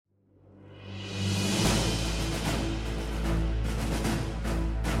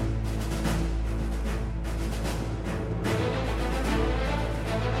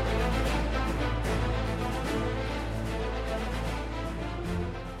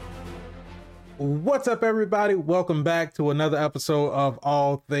What's up, everybody? Welcome back to another episode of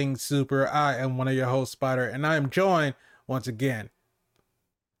All Things Super. I am one of your hosts, Spider, and I am joined once again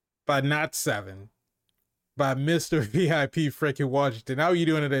by not seven, by Mr. VIP freaking Washington. How are you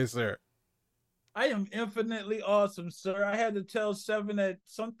doing today, sir? I am infinitely awesome, sir. I had to tell Seven that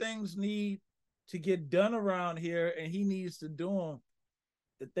some things need to get done around here, and he needs to do them.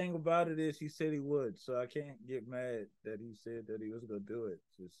 The thing about it is, he said he would, so I can't get mad that he said that he was going to do it.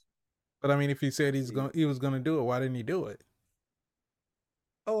 Just But I mean, if he said he, he was gonna do it, why didn't he do it?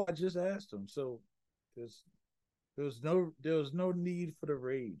 I just asked him, so there's there was no need for the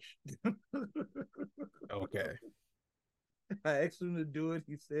rage. Okay. I asked him to do it.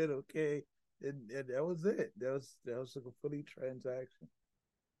 He said okay, and that was it. That was a complete transaction.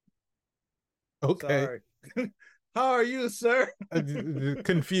 Okay. Sorry. How are you, sir?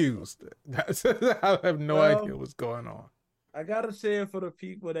 Confused. I have no idea Well, what's going on. I gotta say it for the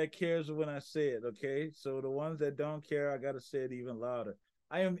people that cares when I say it, okay? So the ones that don't care, I gotta say it even louder.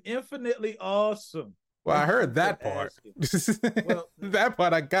 I am infinitely awesome. Well, I Thank you heard for that part. asking. Well, That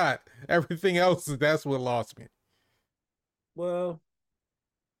part I got. Everything else, that's what lost me. well,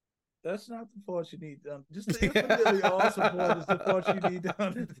 that's not the part you need done. Just the infinitely awesome part is the part you need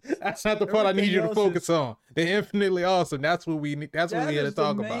done. That's not the part I need Everything you to else is focus on. They're infinitely awesome. That's what we need. That's what we that had to is the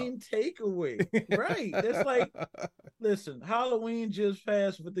talk about. main takeaway. Right. That's like, listen, Halloween just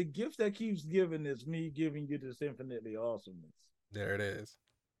passed, but the gift that keeps giving is me giving you this infinitely awesomeness. There it is.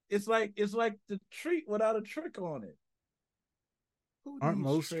 It's like the treat without a trick on it. Who Aren't needs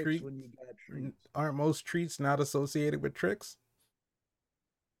most tricks treat when you got treats? aren't most treats not associated with tricks?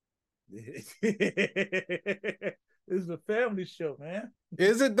 This is a family show, man.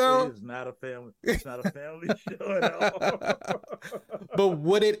 Is it It though? is not a family. It's not a family show at all. But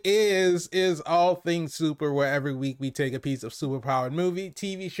what it is all things super, where every week we take a piece of superpowered movie,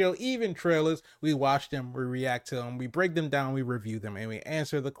 TV show, even trailers. We watch them, we react to them, we break them down, we review them, and we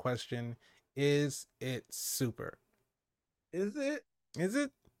answer the question: is it super? Is it? Is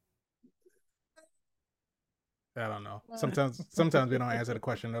it? I don't know. Sometimes we don't answer the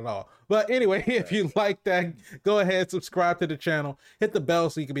question at all. But anyway, if you like that, go ahead, subscribe to the channel, hit the bell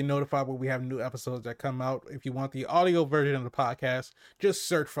so you can be notified when we have new episodes that come out. If you want the audio version of the podcast, just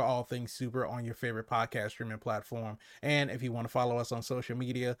search for All Things Super on your favorite podcast streaming platform. And if you want to follow us on social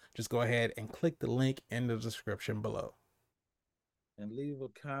media, just go ahead and click the link in the description below. And leave a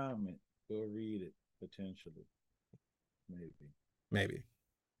comment. We'll read it potentially. Maybe. Maybe.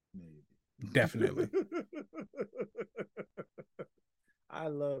 Maybe. Definitely. I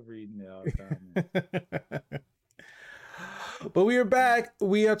love reading the comments. But we are back.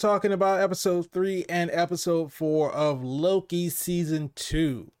 We are talking about episode 3 and episode 4 of Loki season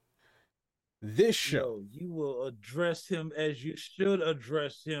 2. This show. Yo, you will address him as you should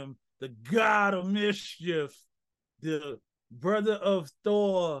address him, the god of mischief, the brother of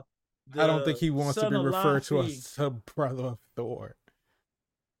Thor, I don't think the he wants to son be of referred to Laufey, as the brother of Thor.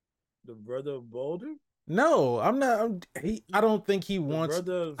 the brother of Boulder, No, I'm not. I don't think he the wants.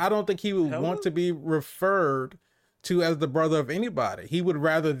 brother of I don't think he would Hela. want to be referred to as the brother of anybody. He would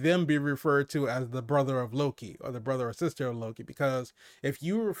rather them be referred to as the brother of Loki or the brother or sister of Loki. Because if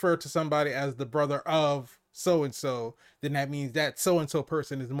you refer to somebody as the brother of so and so, then that means that so and so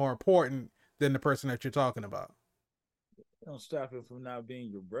person is more important than the person that you're talking about. Don't stop him from not being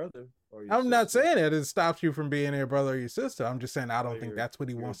your brother or your I'm not sister saying that it stops you from being your brother or your sister. I'm just saying I or don't think that's what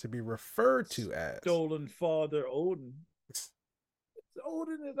he your wants to be referred to as. stolen father Odin.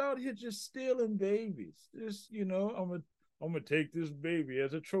 Odin is out here just stealing babies. Just I'm gonna take this baby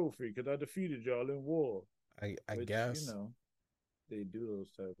as a trophy because I defeated y'all in war. I Which guess. they do those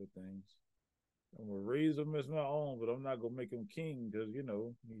type of things. I'm gonna raise him as my own, but I'm not gonna make him king because he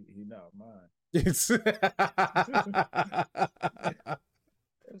not mine. It's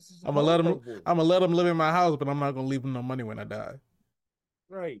It's I'm gonna let him. horrible. I'm gonna let him live in my house, but I'm not gonna leave him no money when I die.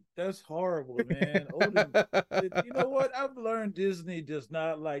 Right. That's horrible, man. Odin. You know what? I've learned Disney does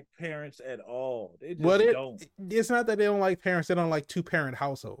not like parents at all. They But just don't. it's not that they don't like parents. They don't like two parent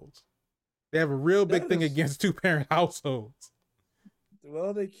households. They have a real big That thing is against two parent households.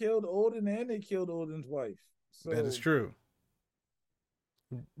 well, they killed Odin and they killed Odin's wife. That is So true.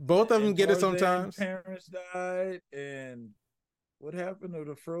 Both of them and get it Tarzan sometimes. parents died. And what happened to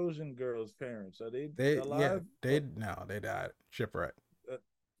the Frozen girls' parents? Are they alive? They died shipwreck. Uh,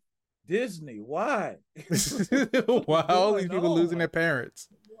 Disney, why? Why What's all these going people losing on? their parents?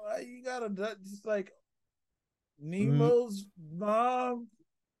 Why you gotta just like Mm, Nemo's mom?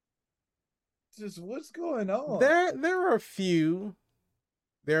 Just what's going on? there are a few.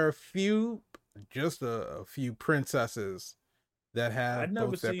 There are a few, just a few princesses that I have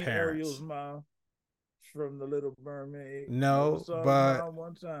never both their seen Ariel's parents. mom from the Little Mermaid. Never No, saw his but mom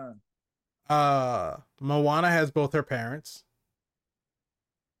one time. Moana has both her parents.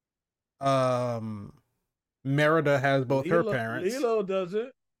 Um, Merida has both her parents. Lilo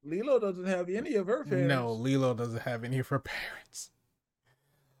doesn't. Lilo doesn't have any of her No, parents. Lilo doesn't have any of her parents.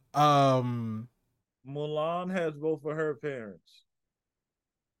 Um, Mulan has both of her parents.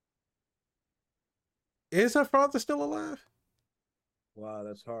 is her father still alive? Wow,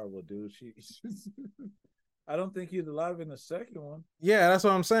 that's horrible, dude. She I don't think he's alive in the second one. Yeah, that's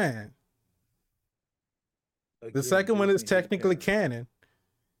what I'm saying. The Again, second one is Disney hate technically parents. canon.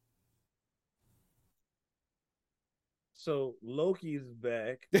 So Loki's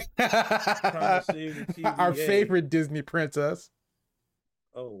back trying to save the Our TVA. favorite Disney princess.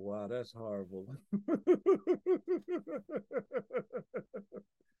 Oh wow, that's horrible.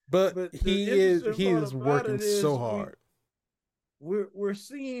 But But the he is interesting he part is about working it so is hard. we're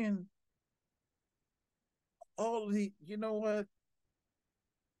seeing all the, you know what?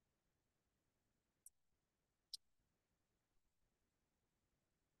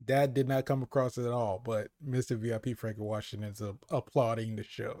 That did not come across at all, but Mr. VIP Frankie Washington is applauding the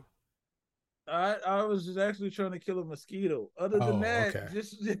show. I was just actually trying to kill a mosquito. Other than Oh, that, okay.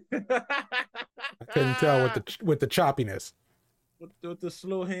 just I couldn't tell with the choppiness. with the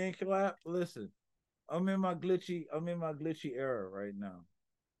slow hand clap. Listen, I'm in my glitchy era right now.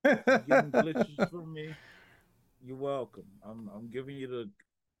 You getting glitches from me? You're welcome. I'm giving you the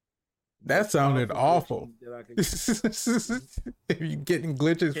That most sounded powerful awful. glitching that I can. If you getting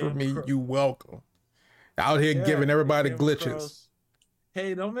glitches from Came me, across, you welcome. Out here yeah, giving it everybody came glitches. across.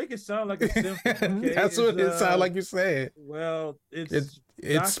 Hey, don't make it sound like a symptom, okay? That's It's what it sounded like you said. well, It it's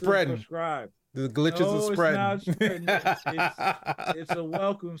it's doctor spreading. prescribed. The glitches are No, it's spreading. not spreading. It's a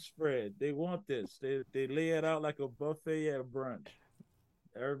welcome spread. They want this. They lay it out like a buffet at a brunch.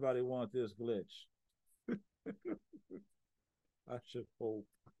 Everybody want this glitch. I should hope.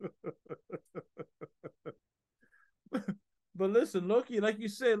 But listen, Loki, like you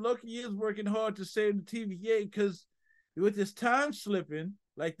said, Loki is working hard to save the TVA because with this time slipping,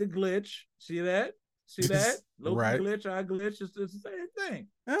 like the glitch, see that? See that? Loki Right. glitch, I glitch, it's the same thing.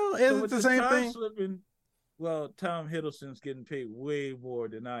 Oh, So is it with the this same time thing? slipping, well, Tom Hiddleston's getting paid way more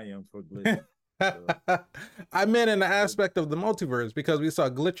than I am for glitching. So I meant in the but aspect of the multiverse because we saw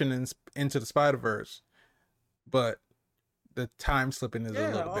glitching into the Spider Verse, but the time slipping is a yeah,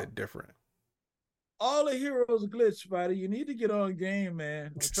 little bit different. all the heroes glitch, Spider. You need to get on game,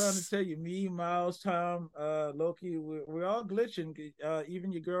 man. I'm trying to tell you, me, Miles, Tom, Loki, we're all glitching.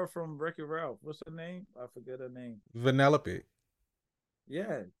 Even your girl from Wreck-It Ralph. What's her name? I forget her name. Vanellope.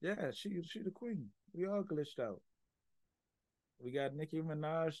 Yeah, yeah, she the queen. We all glitched out. We got Nicki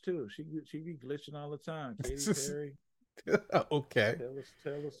Minaj too. She be glitching all the time. Katy Perry, Okay,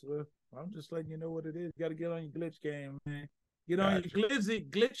 Taylor Swift. I'm just letting you know what it is. You got to get on your glitch game, man. Get on your gotcha.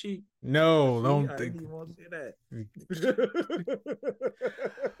 glitchy. No, See, don't I think. didn't even want to say that.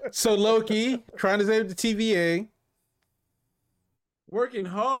 So Loki trying to save the TVA. Working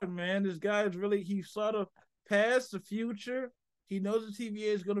hard, man. This guy is really, he sort of past the future. He knows the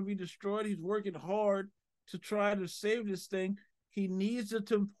TVA is going to be destroyed. He's working hard to try to save this thing. He needs the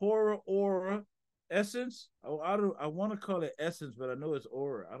temporal aura essence. Oh, I want to call it essence, but I know it's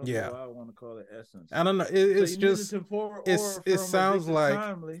aura. I don't know Yeah, why I want to call it essence. I don't know. So It's he needs a just temporal aura it from sounds Victor like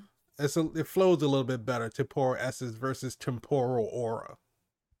Timely. it flows a little bit better. Temporal essence versus temporal aura.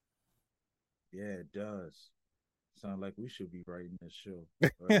 Yeah, it does. Sound like we should be writing this show,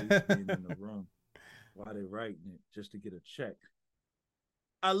 or at least being in the room while they're writing it just to get a check.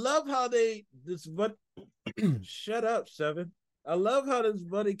 I love how they this but shut up, Seven. I love how this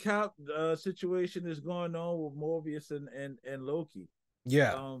buddy cop situation is going on with Morbius and Loki.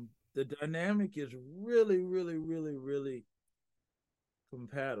 Yeah, The dynamic is really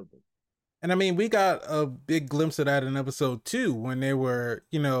compatible. and I mean we got a big glimpse of that in episode 2 when they were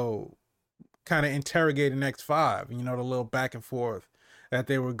kind of interrogating X5. The little back and forth that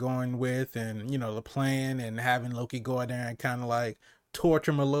they were going with, and the plan, and having Loki go in there and kind of like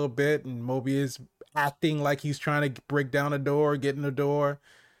torture him a little bit, and Mobius acting like he's trying to break down the door, get in the door.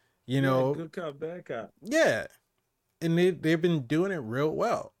 You Yeah, know, good cop, bad cop. yeah, and they've been doing it real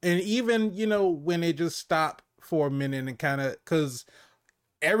well. And even when they just stop for a minute and kind of, because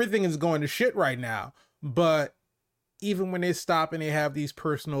everything is going to shit right now, but even when they stop and they have these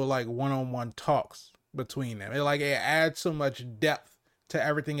personal like one-on-one talks between them, it adds so much depth to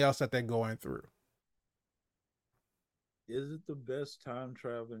everything else that they're going through. Is it the best time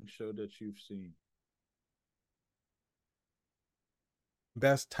traveling show that you've seen?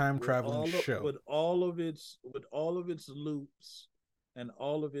 Best time traveling show. With all of its loops and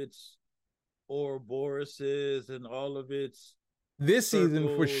all of its Ouroboroses and all of its This season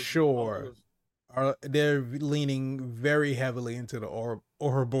for circles and all sure of are they're leaning very heavily into the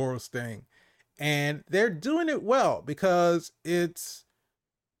Ouroboros thing. And they're doing it well because it's,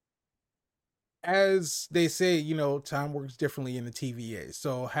 as they say, you know, time works differently in the TVA.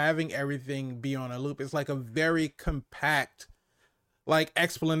 So having everything be on a loop is like a very compact like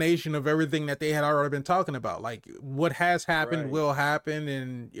explanation of everything that they had already been talking about, like what has happened right, will happen,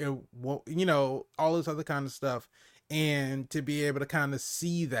 and you know, all this other kind of stuff. And to be able to kind of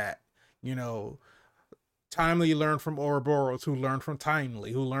see that, you know, Timely learned from Ouroboros, who learned from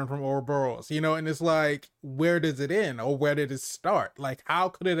Timely, who learned from Ouroboros, you know, and it's like, where does it end or where did it start? Like, how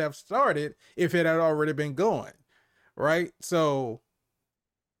could it have started if it had already been going? Right? So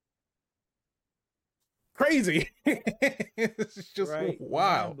crazy. It's just right, mind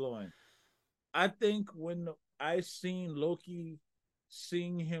wow. blowing. I think when I seen Loki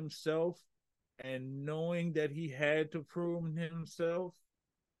seeing himself and knowing that he had to prove himself,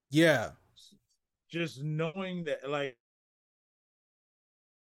 Yeah. just knowing that, like,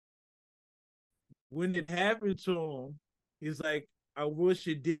 when it happened to him, he's like, I wish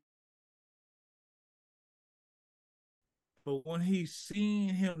it did. But when he seen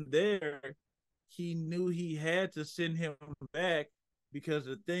him there, he knew he had to send him back because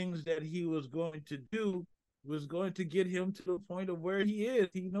the things that he was going to do was going to get him to the point of where he is.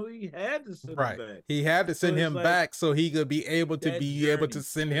 He knew he had to send him Right. back. He had to So send it's him like back so he could that be able to journey,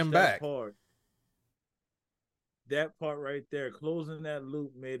 send just him back. that part right there, closing that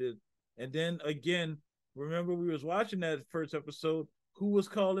loop made it. And then again, remember we was watching that first episode. Who was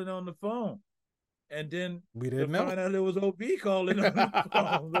calling on the phone? And then We to didn't know. find out it was OB calling on the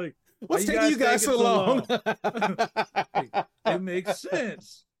phone. Like, why What's you taking guys you guys taking so so long? long? Like, it makes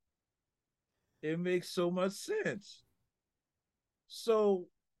sense. It makes so much sense. So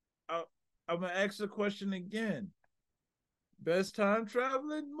I, I'm gonna ask the question again. Best time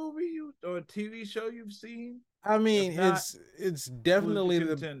traveling movie you or TV show you've seen? I If mean, not, it's who's the definitely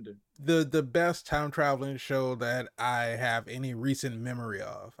contender? the best time traveling show that I have any recent memory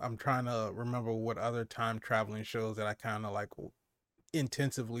of. I'm trying to remember what other time traveling shows that I kind of like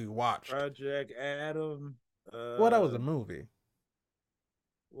intensively watched. Project Adam. Well, that was Uh, a movie.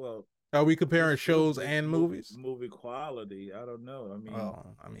 well, Are we comparing just shows and movies? movie quality. I don't know.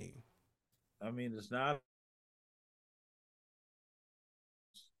 Oh, I mean, I mean, it's not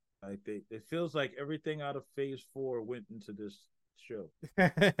like it feels like everything out of Phase Four went into this show.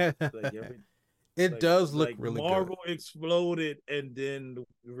 Like every it does look like really good. Marvel exploded and then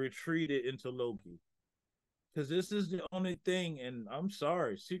retreated into Loki. Because this is the only thing, and I'm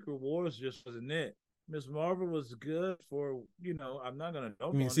sorry, Secret Wars just wasn't it. Miss Marvel was good for, I'm not gonna I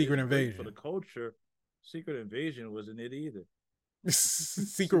dump mean, on it. Secret It's great for Invasion. the culture. Secret Invasion wasn't it either. Secret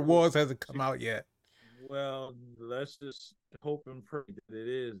Secret, Wars hasn't come Secret. out yet. Well, let's just hope and pray that it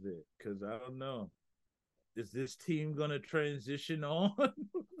is it, because I don't know. Is this team gonna transition on?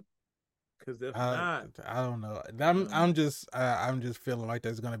 Because if I not, I don't know. um, I'm just feeling like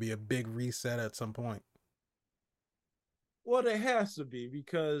there's gonna be a big reset at some point. well, there has to be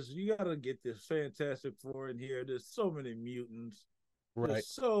because you got to get this Fantastic Four in here. There's so many mutants. Right. There's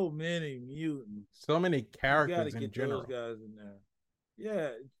so many mutants. So many You got to characters in get those general. guys in there. Yeah,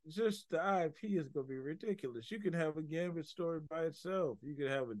 just the IP is gonna be ridiculous. You could have a Gambit story by itself. You could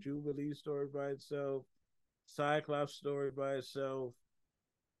have a Jubilee story by itself. Cyclops story by itself.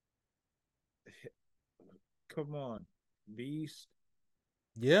 Come on, Beast,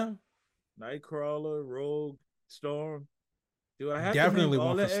 Yeah, Nightcrawler, Rogue, Storm. Do I have to name definitely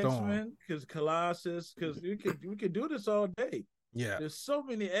all one for the X Storm. Men? Because Colossus. Because we could do this all day. Yeah. There's so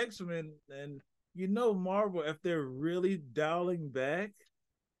many X Men, and Marvel, if they're really dialing back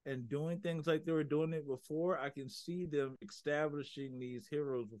and doing things like they were doing it before, I can see them establishing these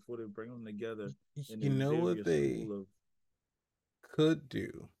heroes before they bring them together in You the know what Xavier they school of could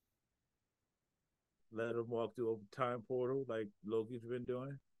do? let them walk through a time portal like Loki's been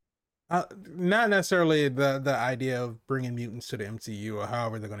doing. Not necessarily the idea of bringing mutants to the MCU or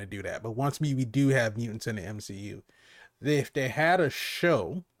however they're going to do that, but once we do have mutants in the MCU, if they had a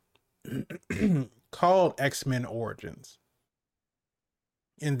show called X-Men Origins,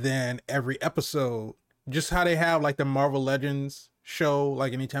 and then every episode, just how they have like the Marvel Legends show,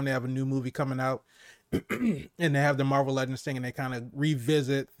 like anytime they have a new movie coming out, and they have the Marvel Legends thing, and they kind of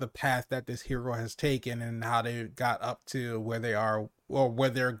revisit the path that this hero has taken and how they got up to where they are or where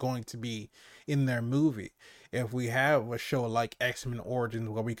they're going to be in their movie. if we have a show like X-Men Origins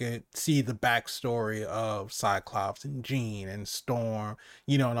where we could see the backstory of Cyclops and Jean and Storm,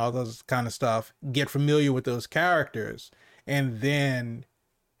 and all those kind of stuff, get familiar with those characters, and then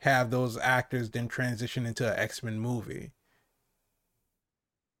have those actors then transition into an X-Men movie.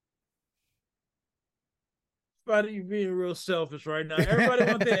 Everybody, you being real selfish right now. Everybody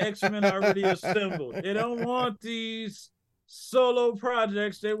want their X-Men already assembled. They don't want these solo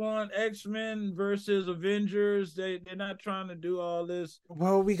projects. They want X-Men versus Avengers. They're not trying to do all this.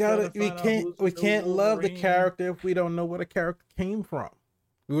 Well, Trying to find out who's the we new can't love the Wolverine. character if we don't know where the character came from.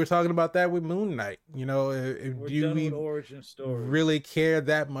 We were talking about that with Moon Knight. We're Do done with we origin stories. really care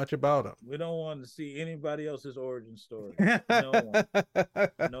that much about him? We don't want to see anybody else's origin story. No one.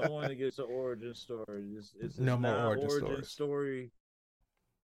 No one gets an origin story. It's No more not origin origin stories. story.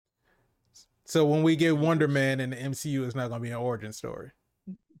 So when we get Wonder It's, Man in the MCU, it's not going to be an origin story.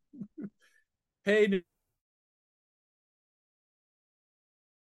 hey,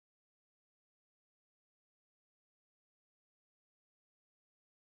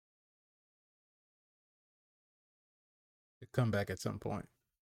 It come back at some point,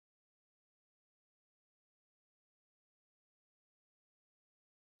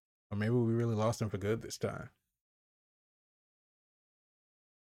 or maybe we really lost him for good this time.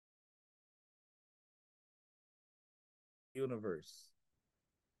 universe.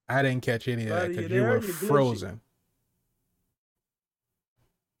 I didn't catch any of that Buddy, you because you there? were You're glitchy. frozen.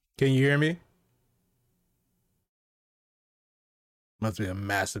 Can you hear me? Must be a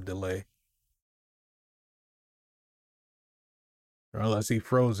massive delay. Or unless he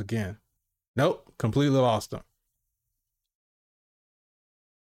froze again. Nope, completely lost him.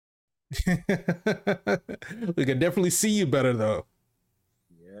 We can definitely see you better though.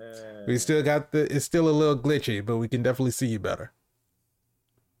 We Yeah. still got it's still a little glitchy, but we can definitely see you better.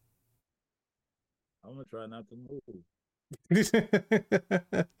 I'm gonna try not to move.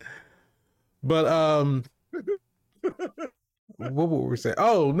 But what were we saying?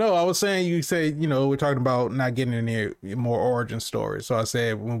 Oh no, I was saying you say we're talking about not getting any more origin stories. So I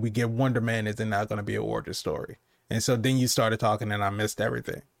said when we get Wonder Man, is it not going to be an origin story? And so then you started talking, and I missed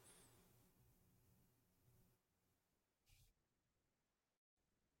everything.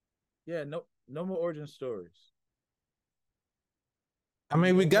 Yeah, no more origin stories. I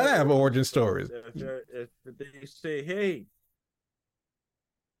mean, we No gotta more have origin origin stories. stories. If they say, hey,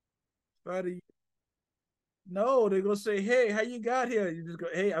 buddy, no, they're gonna say, hey, how you got here? You just go,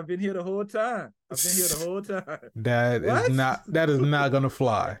 hey, I've been here the whole time. I've been here the whole time. What? That is not gonna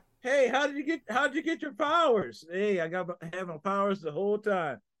fly. Hey, how'd you get your powers? Hey, I got having powers the whole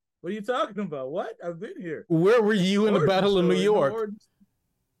time. What are you talking about? What? I've been here. Where were you in the Origin Battle of New story, no York? origin.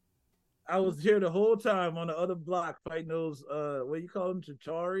 I was here the whole time on the other block fighting those what do you call them?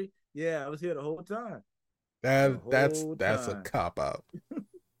 Chitari? Yeah, I was here the whole time. The whole That's a time. cop out.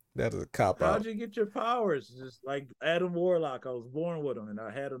 That is a cop How'd out. you get your powers? Just like Adam Warlock. I was born with them and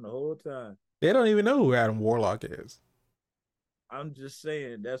I had them the whole time. They don't even know who Adam Warlock is. I'm just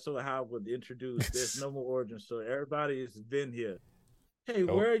saying that's how I would introduce. There's no more origin story. Everybody has been here. Hey,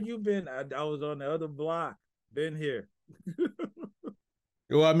 Oh. where have you been? I was on the other block. Been here.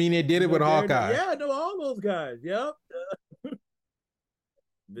 Well, I mean, they did it with Hawkeye. Yeah, I know all those guys. Yep.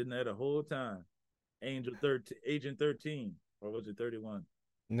 Been there the whole time. Agent 13. Or was it 31?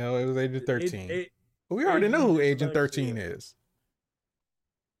 No, it was Agent 13. We already Agent know who of Agent 13 Dyslexia. is.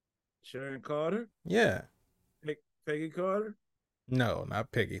 Sharon Carter? Yeah. Peggy Carter? No,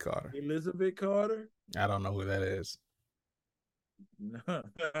 not Peggy Carter. Elizabeth Carter? I don't know who that is. No.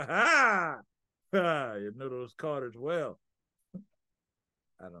 You know those Carters well.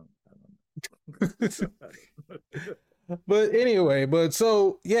 I don't But anyway,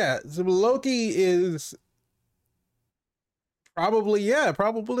 so Loki is probably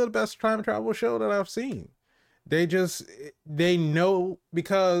the best time travel show that I've seen. They know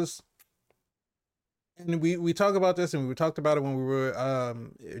because, and we talk about this, and we talked about it when we were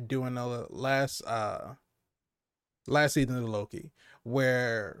doing the last season of Loki,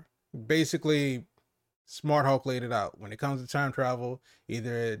 where basically Smart Hulk laid it out. When it comes to time travel,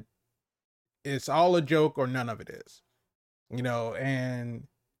 either it's all a joke or none of it is. And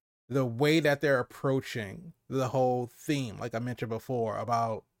the way that they're approaching the whole theme, like I mentioned before,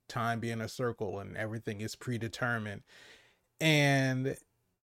 about time being a circle and everything is predetermined, and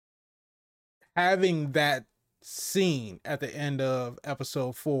having that scene at the end of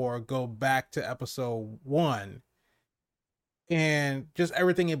episode 4 go back to episode 1, and just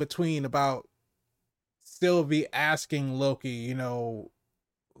everything in between about Sylvie asking Loki,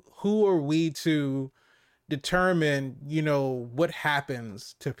 who are we to determine, what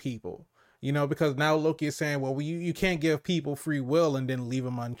happens to people? because now Loki is saying, well, you can't give people free will and then leave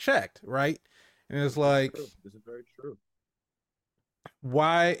them unchecked, right? And it's This is like, true. This is very true.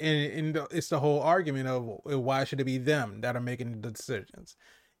 why? And it's the whole argument of why should it be them that are making the decisions?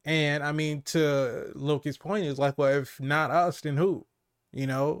 And I mean, to Loki's point, is like, well, if not us, then who? You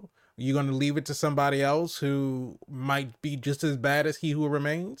know, you're going to leave it to somebody else who might be just as bad as he who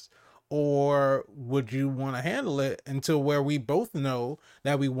remains? Or would you want to handle it until where we both know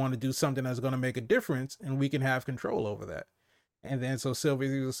that we want to do something that's going to make a difference and we can have control over that? And then so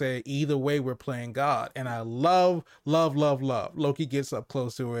Sylvie will say, either way, we're playing God. And I love, love, love, love. Loki gets up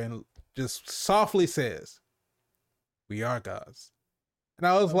close to her and just softly says, we are gods. And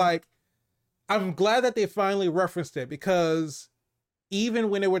I was like, I'm glad that they finally referenced it, because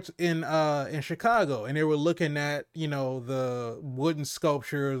even when they were in Chicago and they were looking at, the wooden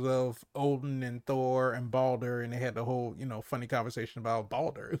sculptures of Odin and Thor and Balder, and they had the whole, funny conversation about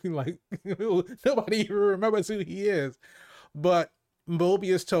Balder. Like, nobody even remembers who he is. But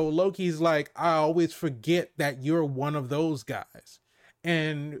Mobius told Loki, he's like, I always forget that you're one of those guys.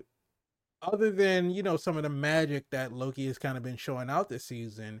 And other than, some of the magic that Loki has kind of been showing out this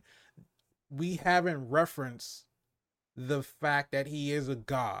season, we haven't referenced the fact that he is a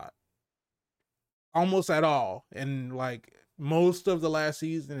god almost at all. And like most of the last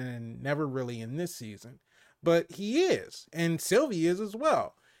season and never really in this season. But he is. And Sylvie is as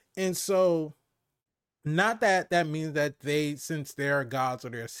well. And so, not that means that they, since they're gods or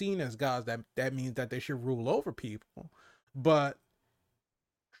they're seen as gods, that means that they should rule over people. But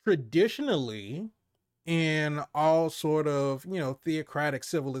traditionally, in all sort of, theocratic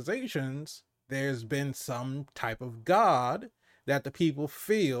civilizations, there's been some type of god that the people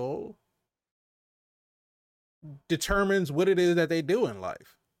feel determines what it is that they do in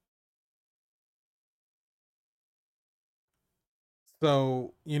life.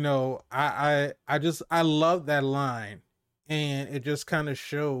 So, I love that line, and it just kind of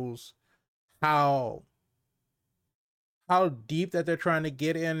shows how deep that they're trying to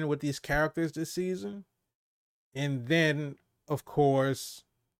get in with these characters this season. And then, of course,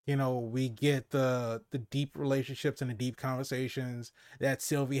 we get the deep relationships and the deep conversations that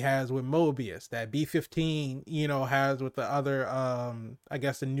Sylvie has with Mobius, that B-15, has with the other, I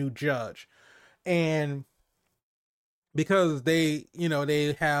guess, the new judge. And because they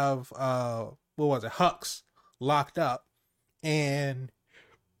have, what was it, Hux locked up, and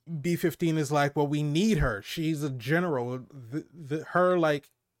B-15 is like, well, we need her. She's a general. Her, like,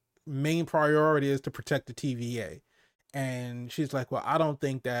 main priority is to protect the TVA. And she's like, well, I don't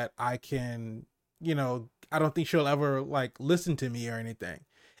think that I can, I don't think she'll ever, like, listen to me or anything.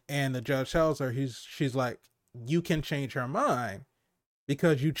 And the judge tells her, she's like, you can change her mind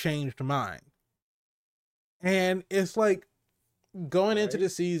because you changed mine. And it's like, going into the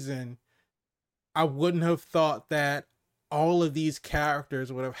season, I wouldn't have thought that all of these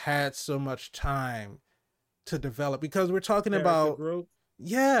characters would have had so much time to develop, because we're talking about growth.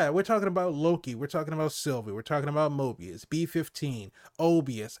 Yeah, we're talking about Loki, we're talking about Sylvie, we're talking about Mobius, B-15,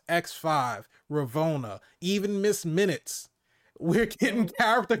 Obius, X5, Ravonna, even Miss Minutes. We're getting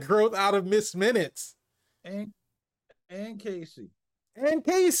character growth out of Miss Minutes. And Casey. And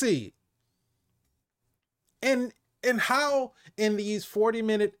Casey. And how in these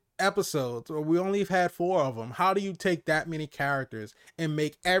 40-minute episodes, or we only have had 4 of them, how do you take that many characters and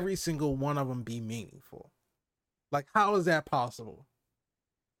make every single one of them be meaningful? Like, how is that possible?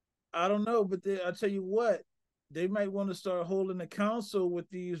 I don't know, but I tell you what, they might want to start holding a council with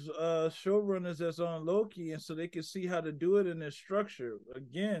these showrunners that's on Loki, and so they can see how to do it in their structure.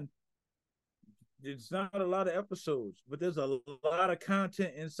 Again, it's not a lot of episodes, but there's a lot of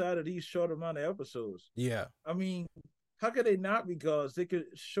content inside of these short amount of episodes. Yeah. I mean, how could they not? Because they could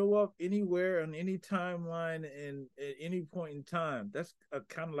show up anywhere on any timeline and at any point in time. That's a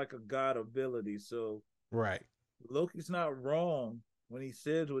kind of like a god ability. So right, Loki's not wrong when he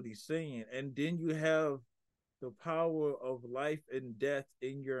says what he's saying. And then you have the power of life and death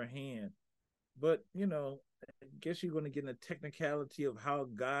in your hand. But, I guess you're going to get in a technicality of how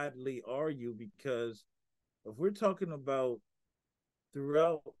godly are you, because if we're talking about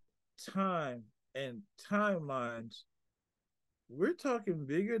throughout time and timelines, we're talking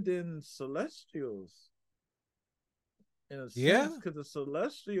bigger than celestials in a sense, because a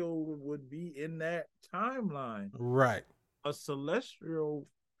celestial would be in that timeline. Right. A celestial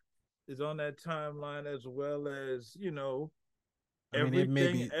is on that timeline, as well as,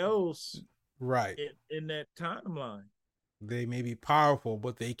 everything else right in that timeline. They may be powerful,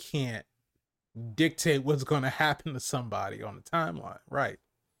 but they can't dictate what's going to happen to somebody on the timeline. Right.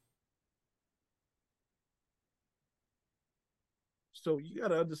 So you got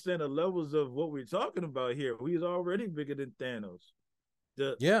to understand the levels of what we're talking about here. He's already bigger than Thanos.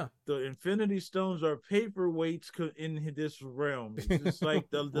 The Yeah. the Infinity Stones are paperweights in this realm. It's just like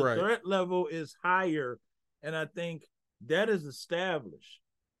the Right. threat level is higher, and I think that is established.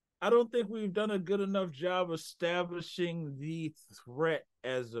 I don't think we've done a good enough job establishing the threat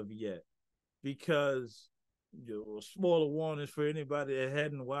as of yet, because spoiler warnings for anybody that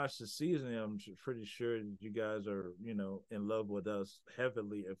hadn't watched the season. I'm pretty sure you guys are, in love with us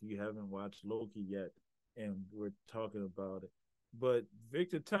heavily if you haven't watched Loki yet, and we're talking about it. But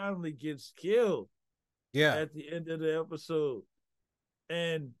Victor Timely gets killed Yeah. at the end of the episode,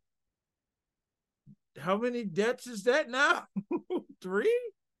 and how many deaths is that now? Three.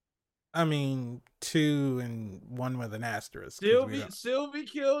 I mean, two and one with an asterisk because we don't. Sylvie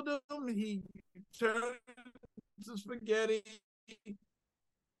killed him. He turned to spaghetti.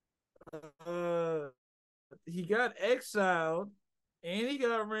 Uh, he got exiled, and he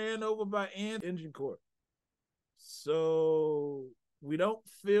got ran over by Engine Corps. So we don't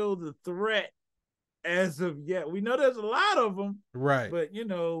feel the threat as of yet. We know there's a lot of them, Right. but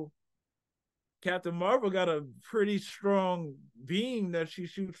Captain Marvel got a pretty strong beam that she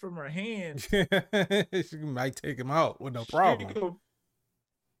shoots from her hand. She might take him out with no She problem. could,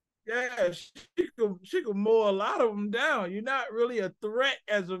 yeah, she could mow a lot of them down. You're not really a threat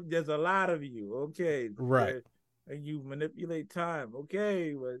as of there's a lot of you. Okay, Right. and you manipulate time.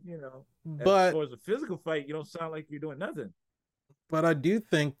 Okay, but as But far as a physical fight, you don't sound like you're doing nothing. I do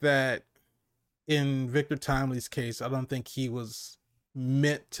think that in Victor Timely's case, I don't think he was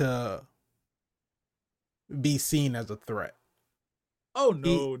meant to be seen as a threat. Oh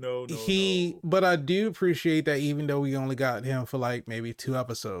He no. but I do appreciate that even though we only got him for like maybe 2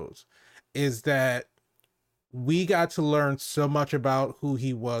 episodes, is that we got to learn so much about who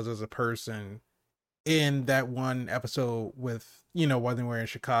he was as a person in that one episode with, when they were in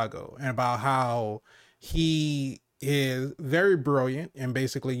Chicago, and about how he is very brilliant and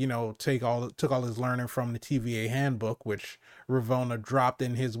basically, took all his learning from the TVA handbook, which Ravonna dropped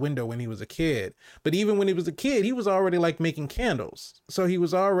in his window when he was a kid. But even when he was a kid, he was already like making candles. So he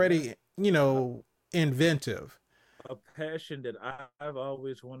was already, inventive. A passion that I've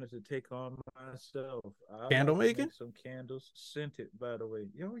always wanted to take on myself. I Candle like to making? make some candles, scented, by the way.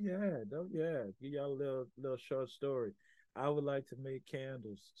 Oh yeah, oh yeah. Give y'all a little short story. I would like to make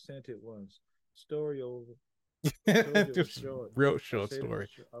candles, scented ones. Story over. I told you it was Just short. real I short said it was.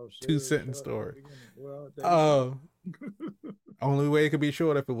 story. I was said Two it was sentence short at the story. beginning. Well, there you Uh go. only way it could be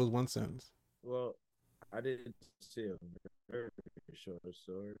short if it was one sentence. Well, I didn't say a very short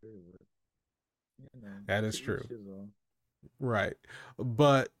story, but That is to each true. his own. Right.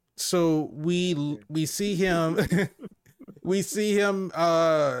 But so Okay. we see him we see him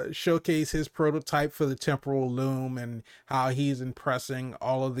showcase his prototype for the temporal loom and how he's impressing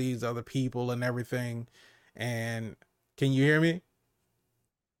all of these other people and everything. And can you hear me?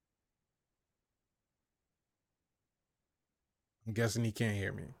 I'm guessing he can't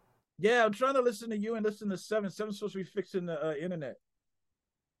hear me. Yeah, I'm trying to listen to you and listen to Seven. Seven's supposed to be fixing the internet,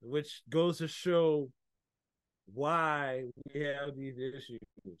 which goes to show why we have these issues.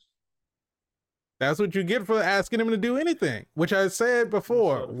 That's what you get for asking him to do anything, which I said I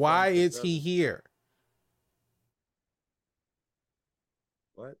before. saw the film Why for is he Seven. here?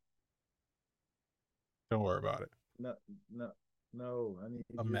 What? Don't worry about it. No, no, no. I need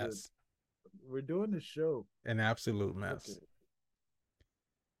A you to. mess. We're doing the show. An absolute mess. Okay.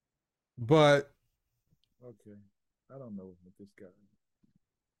 But Okay. I don't know what this guy.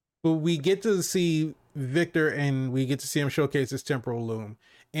 we get to see Victor and we get to see him showcase his temporal loom,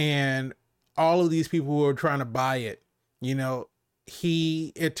 and all of these people who are trying to buy it,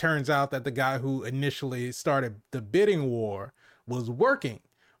 it turns out that the guy who initially started the bidding war was working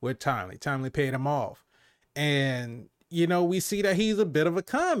with Timely paid him off, and we see that he's a bit of a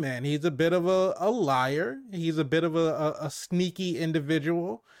con man. He's a bit of a liar. He's a bit of a sneaky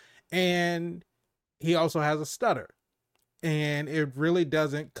individual, and he also has a stutter, and it really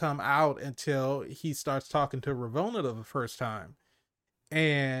doesn't come out until he starts talking to Ravonna the first time,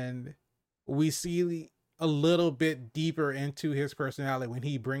 and we see a little bit deeper into his personality when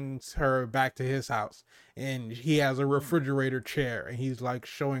he brings her back to his house, and he has a refrigerator chair, and he's like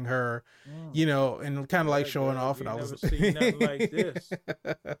showing her, and kind of like Yeah, showing dog. off, You and I never was seen nothing like this.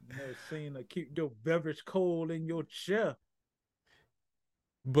 You never seen a keep your beverage cold in your chair.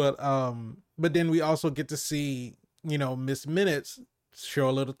 but then we also get to see, Miss Minutes show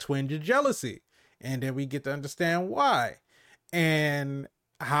a little twinge of jealousy, and then we get to understand why, and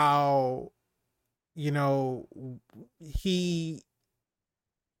how, he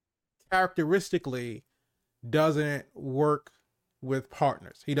characteristically doesn't work with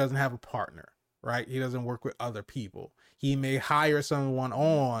partners. He doesn't have a partner, right? He doesn't work with other people. He may hire someone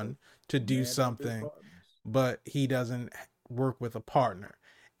on to do Command of his something, partners. but he doesn't work with a partner.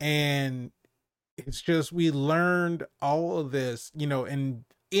 And it's just we learned all of this, and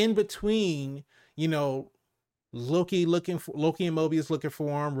in between, you know, Loki and Mobius looking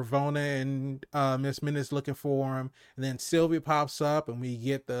for him, Ravonna and Miss Minutes looking for him, and then Sylvia pops up, and we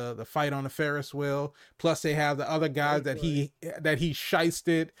get the fight on the Ferris wheel. Plus, they have the other guys That's right. that he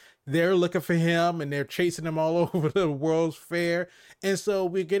shysted. They're looking for him, and they're chasing him all over the World's Fair. And so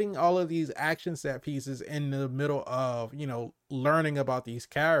we're getting all of these action set pieces in the middle of learning about these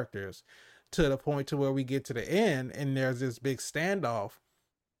characters to the point to where we get to the end, and there's this big standoff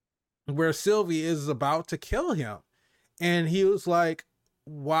where Sylvie is about to kill him. And he was like,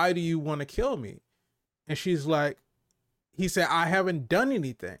 "Why do you want to kill me?" And she's like, he said, "I haven't done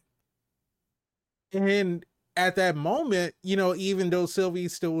anything." And at that moment, even though Sylvie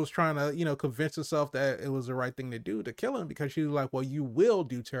still was trying to, convince herself that it was the right thing to do to kill him, because she was like, "Well, you will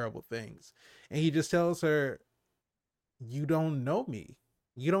do terrible things." And he just tells her, "You don't know me.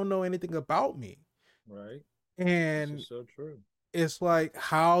 You don't know anything about me." Right. This And is so true. it's like,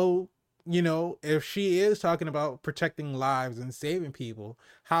 how, if she is talking about protecting lives and saving people,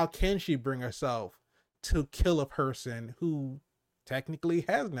 how can she bring herself to kill a person who technically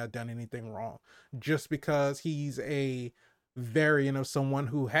has not done anything wrong just because he's a variant of someone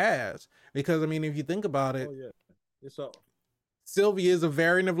who has? Because I mean, if you think about Oh it, yeah. It's all Sylvie is a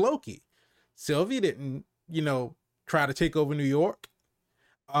variant of Loki. Sylvie didn't, try to take over New York.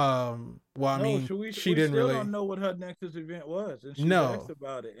 Well, I no, mean, so we she we didn't still really. don't know what her Nexus event was, and she's asked No.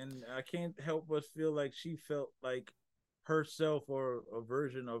 about it, and I can't help but feel like she felt like herself or a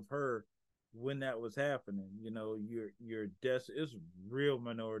version of her when that was happening. Your death is real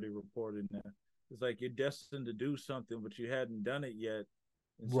Minority Report in there. It's like you're destined to do something, but you hadn't done it yet,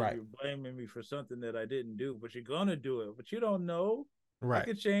 and so Right. you're blaming me for something that I didn't do, but you're gonna do it, but you don't know. I Right.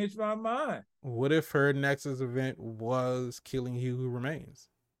 could change my mind. What if her Nexus event was killing He Who Remains?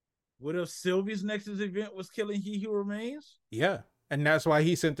 What if Sylvie's Nexus event was killing He Who Remains? Yeah. And that's why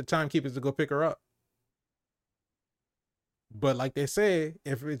he sent the timekeepers to go pick her up. But like they say,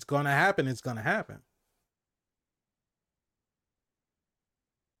 if it's going to happen, it's going to happen.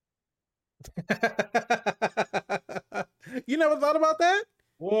 You never thought about that?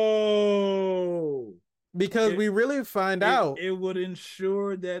 Whoa. Because It we really find it out. it would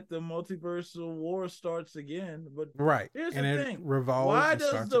ensure that the multiversal war starts again. But Right. here's And the it thing. revolves Why and does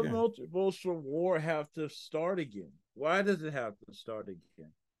starts the again. multiversal war have to start again? Why does it have to start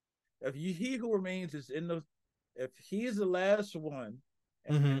again? He who remains is in the if he's the last one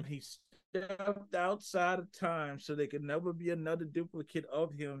Mm-hmm. and he stepped outside of time so there could never be another duplicate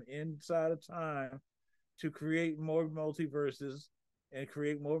of him inside of time to create more multiverses and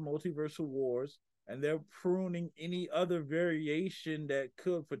create more multiversal wars, and they're pruning any other variation that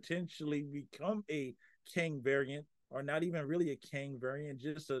could potentially become a Kang variant, or not even really a Kang variant,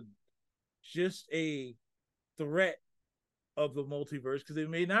 just a threat of the multiverse, because it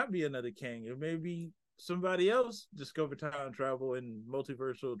may not be another Kang. It may be somebody else discovered time travel and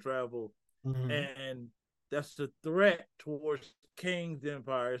multiversal travel, Mm-hmm. and that's the threat towards Kang's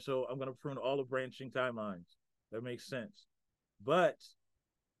empire. So I'm going to prune all the branching timelines. That makes sense. But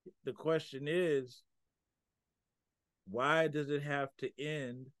the question is, why does it have to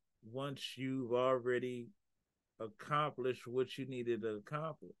end once you've already accomplished what you needed to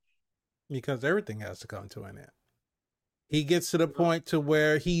accomplish? Because everything has to come to an end. He gets to the Well, point to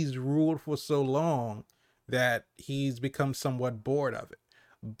where he's ruled for so long that he's become somewhat bored of it.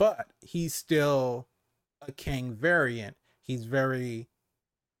 But he's still a King variant. He's very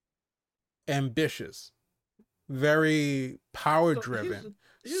ambitious, very power so here's driven. the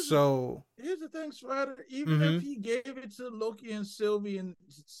here's the So, here's the thing, Spider. Even if mm-hmm, he gave it to Loki and Sylvie in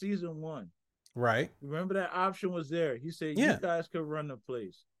season one, right? remember that option was there. He said you Yeah, guys could run the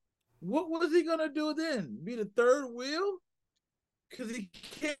place. What was he gonna do then? Be the third wheel? Because he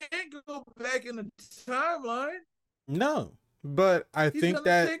can't go back in the timeline. no, but He's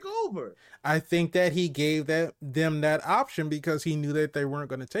gonna take over. I think that he gave them that option because he knew that they weren't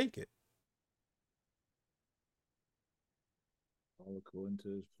going to take it. All according to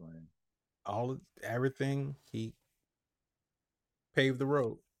his plan. Everything he paved the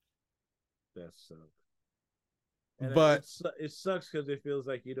road. That sucks. And But it sucks because it feels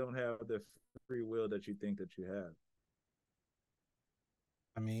like you don't have the free will that you think that you have.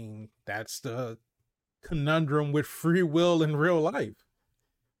 I mean, that's the conundrum with free will in real life.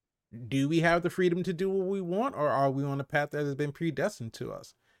 Do we have the freedom to do what we want, or are we on a path that has been predestined to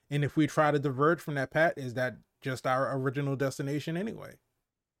us? And if we try to diverge from that path, is that just our original destination anyway.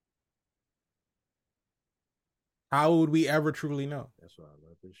 How would we ever truly know? That's why I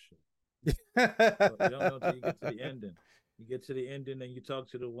love this shit. You don't know until you get to the ending. You get to the ending and you talk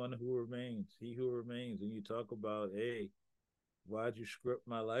to the one who remains, he who remains, and you talk about, hey, why'd you script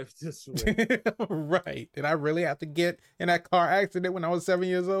my life this way? Right. Did I really have to get in that car accident when I was 7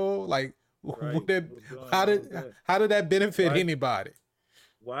 years old? Like, Right. how did that benefit Why anybody?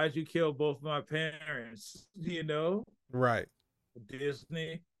 why'd you kill both my parents? You know? Right.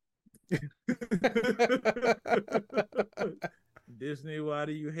 Disney. Disney, why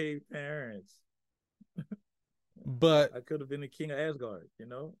do you hate parents? But I could have been the king of Asgard, you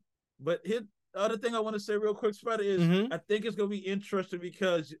know? But here, the other thing I want to say real quick, Spider, is mm-hmm. I think it's gonna be interesting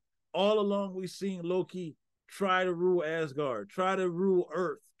because all along we've seen Loki try to rule Asgard, try to rule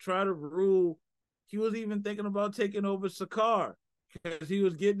Earth, try to rule. He was even thinking about taking over Sakaar because he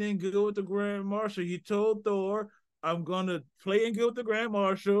was getting in good with the Grand Marshal. He told Thor, I'm gonna play in good with the Grand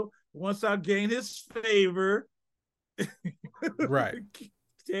Marshal. Once I gain his favor, Right.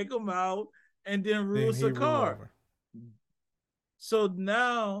 take him out and then rule Then he rule Sakaar. over. So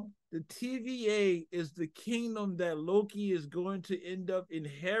now the TVA is the kingdom that Loki is going to end up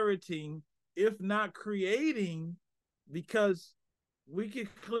inheriting, if not creating, because we can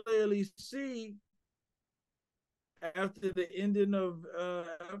clearly see after the ending of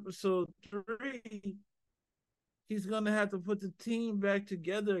episode 3, he's going to have to put the team back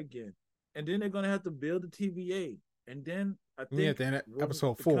together again. And then they're going to have to build the TVA. And then I think then when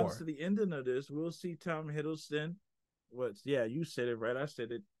episode it 4 comes to the ending of this, we'll see Tom Hiddleston. Yeah, you said it right. I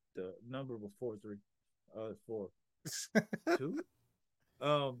said it the number before 3. 4. 2.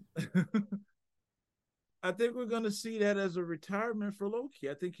 I think we're gonna see that as a retirement for Loki.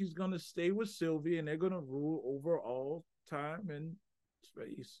 I think he's gonna stay with Sylvie and they're gonna rule over all time and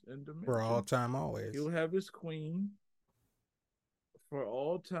space and dimension. For all time always. He'll have his queen for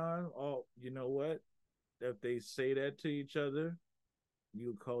all time. Oh, you know what? If they say that to each other,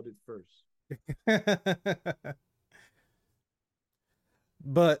 you called it first.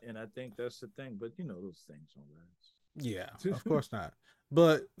 But and I think that's the thing. But you know those things don't last. Yeah, of course not.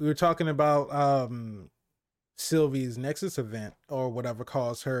 But we were talking about Sylvie's Nexus event or whatever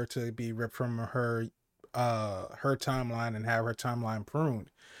caused her to be ripped from her timeline and have her timeline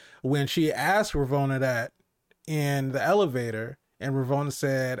pruned. When she asked Ravonna that in the elevator, and Ravonna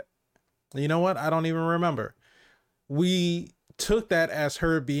said, "You know what? I don't even remember." We took that as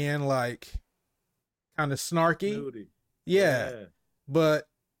her being like kind of snarky. Yeah. But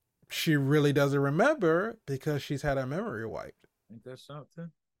she really doesn't remember because she's had her memory wiped. Ain't that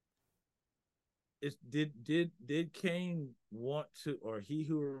something? Did Kane want to, or he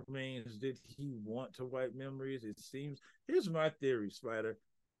who remains, did he want to wipe memories? It seems. Here's my theory, Spider.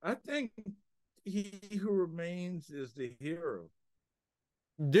 I think he who remains is the hero.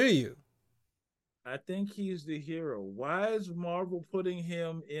 Do you? I think he's the hero. Why is Marvel putting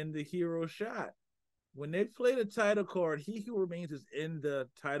him in the hero shot? When they play the title card, he who remains is in the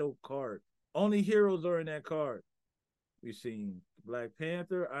title card. Only heroes are in that card. We've seen Black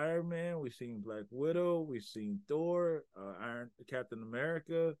Panther, Iron Man. We've seen Black Widow. We've seen Thor, Captain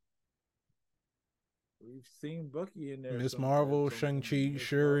America. We've seen Bucky in there. Miss Marvel, Shang-Chi,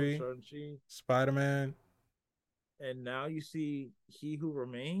 Shuri, Spider-Man. And now you see He Who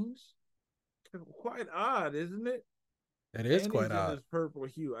Remains. Quite odd, isn't it? It is quite odd. In this purple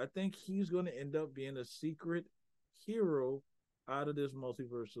hue. I think he's going to end up being a secret hero out of this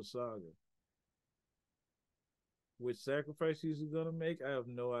multiversal saga. Which sacrifice he's going to make, I have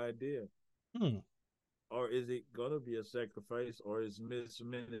no idea. Or is it going to be a sacrifice, or is Miss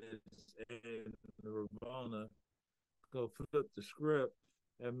Minutes and Ravonna going to flip the script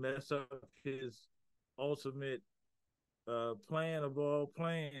and mess up his ultimate plan of all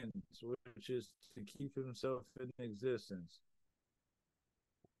plans, which is to keep himself in existence?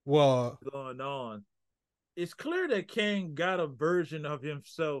 Well, going on, it's clear that Kang got a version of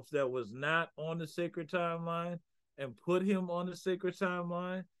himself that was not on the sacred timeline and put him on the sacred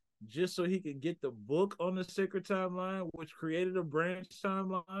timeline just so he could get the book on the sacred timeline, which created a branch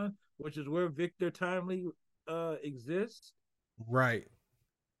timeline, which is where Victor Timely exists. Right.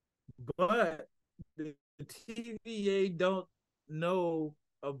 But the TVA don't know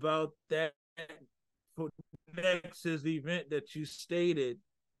about that Nexus event that you stated,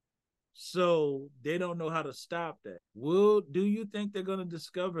 so they don't know how to stop that. Do you think they're going to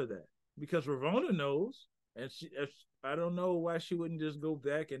discover that? Because Ravonna knows, and I don't know why she wouldn't just go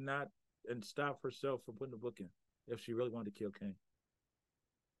back and stop herself from putting the book in if she really wanted to kill Kang.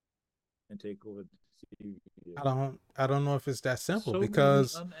 and take over the TVA. I don't know if it's that simple So many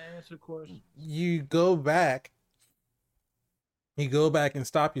because unanswered questions. you go back and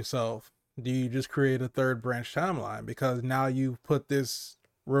stop yourself. Do you just create a third branch timeline? Because now you've put this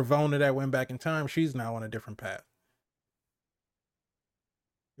Ravonna that went back in time, she's now on a different path.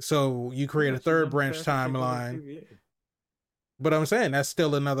 So you create Yeah, a she's third on the branch path to take over the timeline. TVA. But I'm saying that's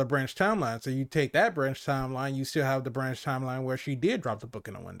still another branch timeline. So you take that branch timeline, you still have the branch timeline where she did drop the book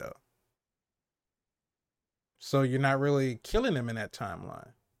in the window. So you're not really killing him in that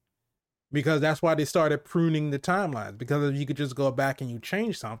timeline. Because that's why they started pruning the timelines. Because if you could just go back and you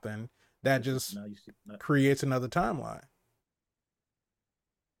change something, that just Now you see. creates another timeline.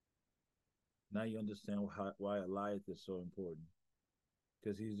 Now you understand why Elias is so important.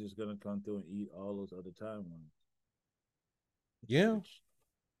 Because he's just gonna come through and eat all those other timelines, Yeah.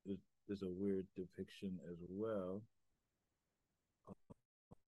 which is a weird depiction as well.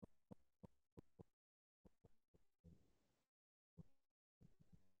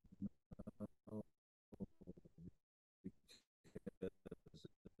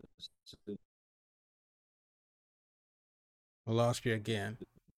 I lost you again.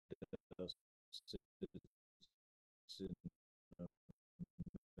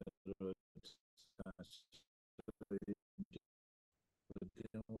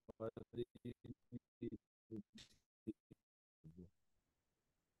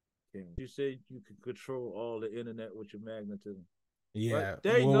 You say you can control all the internet with your magnetism. But Yeah.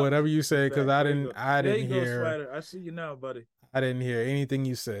 there you Well, go. whatever you He's say, because back. There you go. I There didn't you go, hear Spider. I see you now, buddy. anything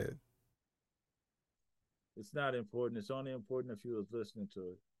you said. It's not important. It's only important if you was listening to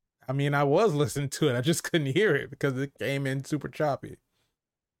it. I mean, I was listening to it. I just couldn't hear it because it came in super choppy.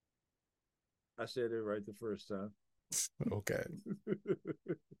 I said it right the first time. Okay.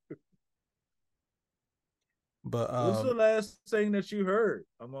 But What's the last thing that you heard?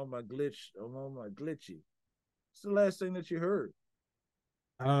 I'm on my glitch. I'm on my glitchy. What's the last thing that you heard?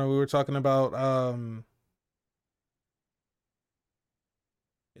 I don't know, we were talking about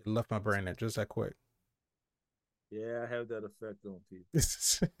it left my brain there just that quick. Yeah, I have that effect on people.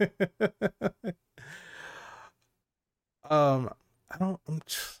 I don't I'm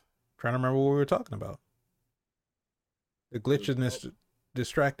trying to remember what we were talking about. The glitchiness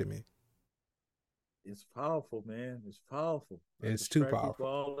distracted me. It's powerful, man. It's powerful. I It's too distract people powerful.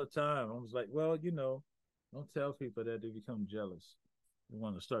 all the time. I was like, well, don't tell people that they become jealous. They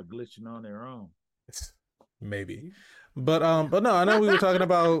want to start glitching on their own. Maybe. But no, I know we were talking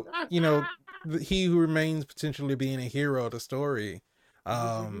about, he who remains potentially being a hero of the story. He's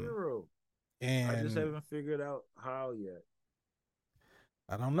a hero. I just And haven't figured out how yet.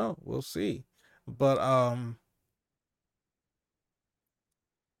 I don't know. We'll see. But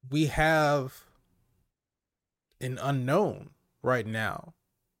we have an unknown right now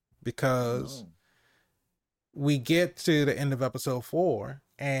because Unknown. we get to the end of episode 4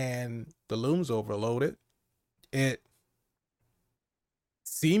 and the loom's overloaded. It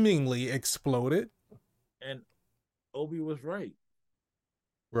seemingly exploded. And Obi was right.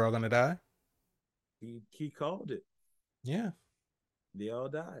 We're all gonna die. He called it. Yeah. They all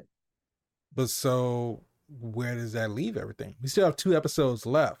died. But so where does that leave everything? We still have 2 episodes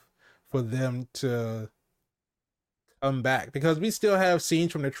left for them to come back because we still have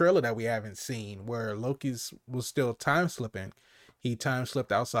scenes from the trailer that we haven't seen where Loki's was still time slipping. He time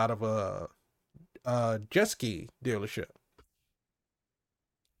slipped outside of a jet ski dealership.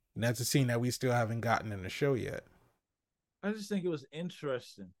 And that's a scene that we still haven't gotten in the show yet. I just think it was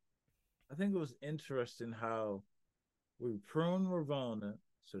interesting. I think it was interesting how we pruned Ravonna,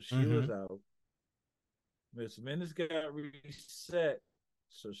 so she was out. Miss Minutes got reset,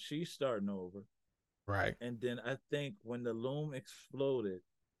 so she's starting over. Right. And then I think when the loom exploded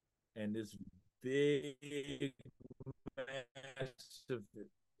and this big, massive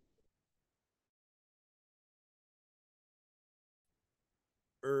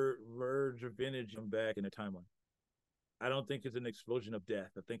urge of energy come back in the timeline. I don't think it's an explosion of death.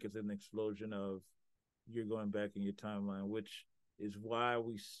 I think it's an explosion of you're going back in your timeline, which is why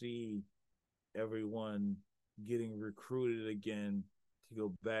we see everyone getting recruited again to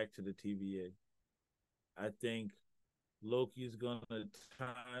go back to the TVA. I think Loki's gonna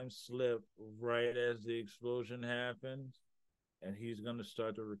time slip right as the explosion happens, and he's gonna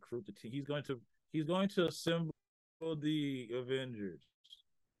start to recruit the team. He's going to assemble the Avengers,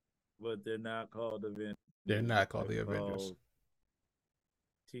 but they're not called Avengers. They're not called the They're Avengers. called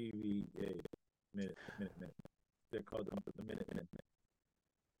TVA. Minute. They're called the minute.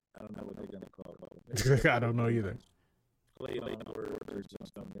 I don't know what they're gonna call it. I don't know either. Play on words or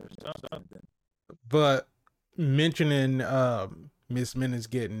something. But mentioning Miss Minutes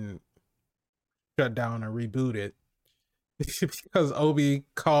getting shut down and reboot it. Because Obi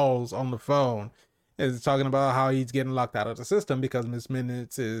calls on the phone and is talking about how he's getting locked out of the system because Miss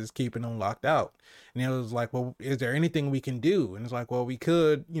Minutes is keeping him locked out. And he was like, well, is there anything we can do? And it's like, well, we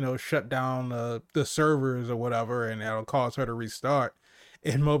could, shut down the servers or whatever, and that'll cause her to restart.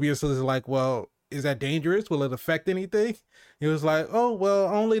 And Mobius is like, well, is that dangerous? Will it affect anything? He was like, oh, well,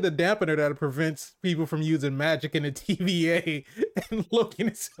 only the dampener that prevents people from using magic in the TVA. And looking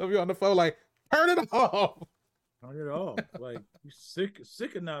at Sylvia on the phone like, turn it off. Turn it off. Like, you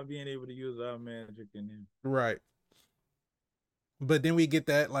sick of not being able to use our magic in here. Right. But then we get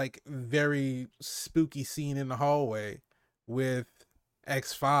that like very spooky scene in the hallway with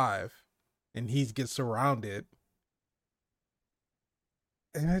X5 and he gets surrounded.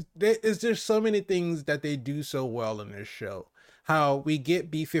 And it's just so many things that they do so well in this show. How we get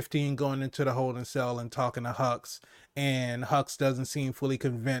B-15 going into the holding cell and talking to Hux, and Hux doesn't seem fully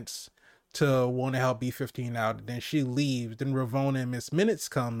convinced to want to help B-15 out. And then she leaves. Then Ravonna and Miss Minutes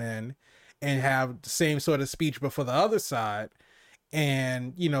come in and have the same sort of speech, but for the other side.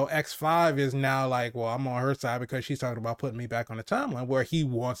 And, X5 is now like, well, I'm on her side because she's talking about putting me back on the timeline, where he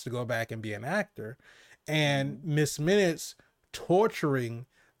wants to go back and be an actor. And Miss Minutes torturing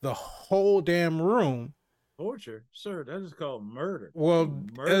the whole damn room. Torture? Sir, that is called murder. Well,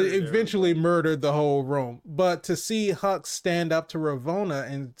 eventually murdered the whole room. But to see Hux stand up to Ravonna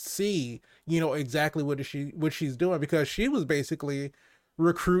and see, exactly what she's doing, because she was basically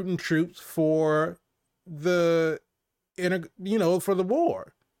recruiting troops for the for the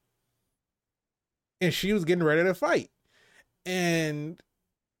war. And she was getting ready to fight. And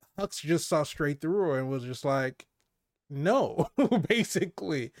Hux just saw straight through her and was just like, no,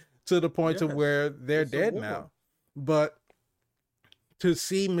 basically, to the point to where they're dead now. But to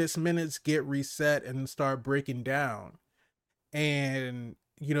see Miss Minutes get reset and start breaking down and,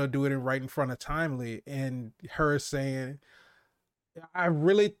 do it right in front of Timely, and her saying, I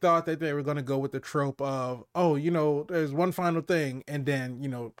really thought that they were going to go with the trope of, oh, there's one final thing, and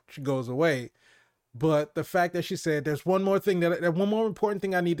then, she goes away. But the fact that she said, there's one more important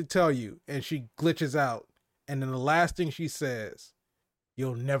thing I need to tell you, and she glitches out. And then the last thing she says,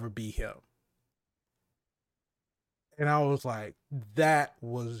 you'll never be him. And I was like, that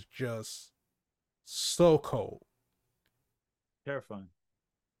was just so cold. Terrifying.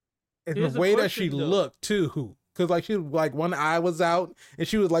 And the way that she looked too, because like she was like, one eye was out and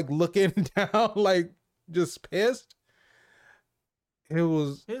she was like looking down, like just pissed. It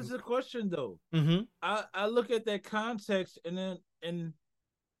was. Here's the question though. Mm-hmm. I look at that context and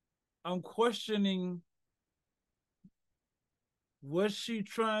I'm questioning, was she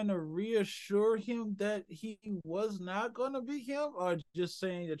trying to reassure him that he was not going to be him, or just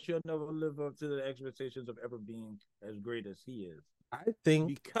saying that she'll never live up to the expectations of ever being as great as he is? I think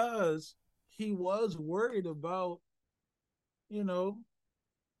because he was worried about,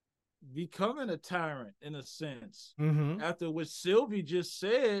 becoming a tyrant in a sense. Mm-hmm. After what Sylvie just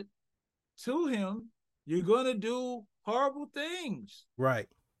said to him, you're going to do horrible things. Right.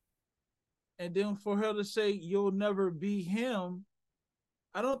 And then for her to say, you'll never be him,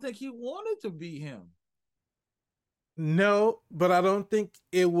 I don't think he wanted to be him. No, but I don't think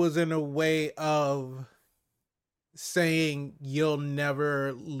it was in a way of saying you'll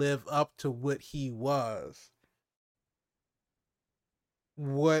never live up to what he was.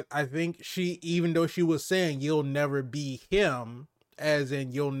 What I think even though she was saying you'll never be him, as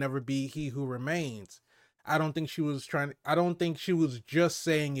in you'll never be he who remains, I don't think she was just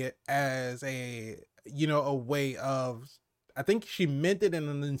saying it as a way of, I think she meant it in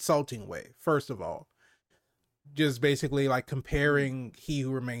an insulting way, first of all. Just basically like comparing He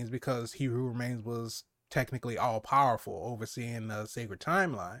Who Remains, because He Who Remains was technically all powerful, overseeing the sacred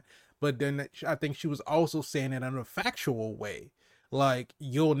timeline. But then I think she was also saying it in a factual way. Like,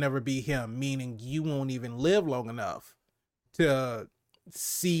 you'll never be him, meaning you won't even live long enough to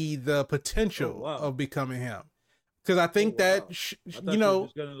see the potential of becoming him. Because I think that I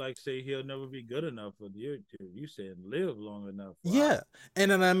was gonna like say he'll never be good enough for you. You said live long enough. Wow. Yeah, and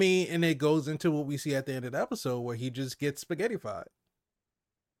then and it goes into what we see at the end of the episode where he just gets spaghettified.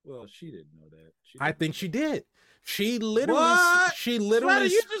 Well, she didn't know that. I think she did. She literally. What? She literally.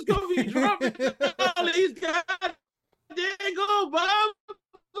 You just gonna be dropping all these guys? There go Bob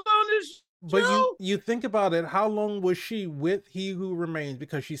on this. But you think about it. How long was she with He Who Remains?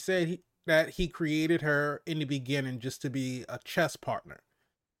 Because she said that he created her in the beginning just to be a chess partner,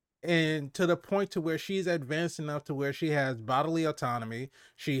 and to the point to where she's advanced enough to where she has bodily autonomy.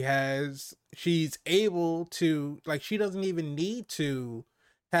 She's able to, like, she doesn't even need to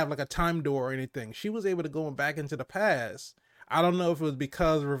have like a time door or anything. She was able to go back into the past. I don't know if it was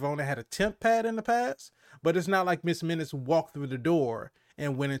because Ravonna had a temp pad in the past, but it's not like Miss Minutes walked through the door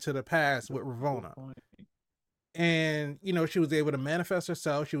and went into the past with Good Ravonna. point. And, she was able to manifest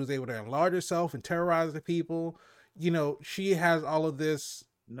herself. She was able to enlarge herself and terrorize the people. She has all of this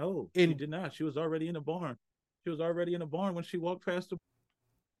No, she in, did not. She was already in the barn. She was already in the barn when she walked past the.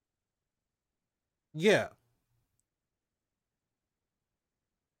 yeah.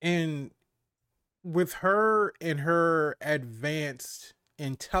 And with her and her advanced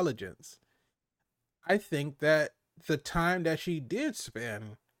intelligence, I think that the time that she did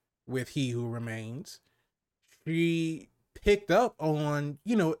spend with He Who Remains, she picked up on,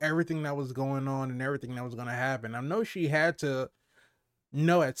 everything that was going on and everything that was going to happen. I know she had to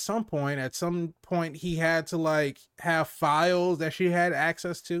know at some point, he had to like have files that she had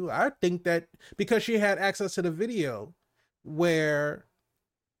access to. I think that because she had access to the video where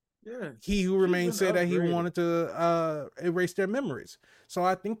Yeah, He Who she's Remains been said that he upgraded. wanted to erase their memories. So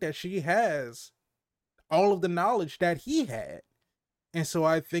I think that she has all of the knowledge that he had. And so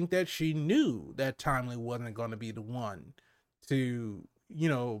I think that she knew that Timely wasn't going to be the one to,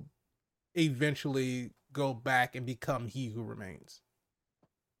 eventually go back and become He Who Remains.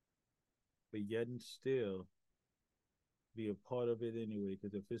 But yet and still be a part of it anyway.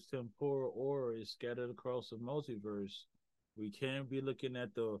 Because if his temporal aura is scattered across the multiverse, we can be looking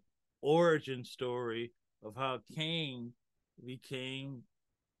at the origin story of how Kang became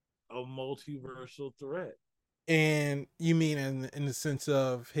a multiversal threat. And you mean in the sense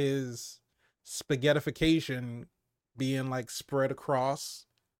of his spaghettification being like spread across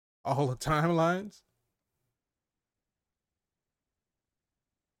all the timelines?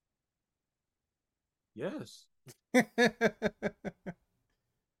 Yes. I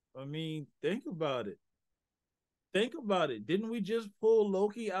mean, think about it. Think about it. Didn't we just pull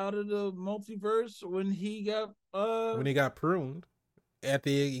Loki out of the multiverse when he got When he got pruned, at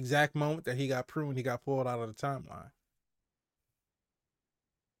the exact moment that he got pruned, he got pulled out of the timeline.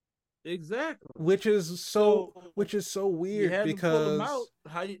 exactly. Which is So so you weird hadn't pulled him out. because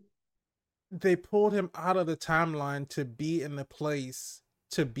How you they pulled him out of the timeline to be in the place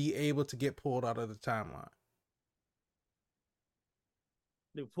to be able to get pulled out of the timeline.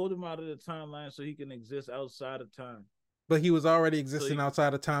 they pulled him out of the timeline so he can exist outside of time. But he was already So existing he could,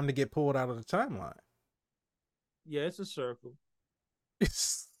 outside of time to get pulled out of the timeline. yeah, it's a circle.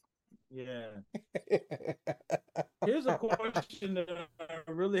 Yeah. Here's a question that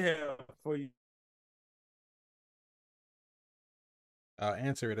I really have for you. I'll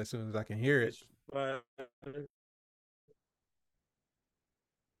answer it as soon as I can hear it.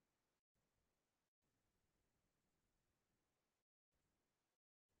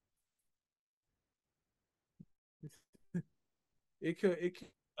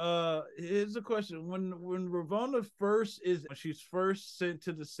 Here's a question. When Ravonna first is when she's first sent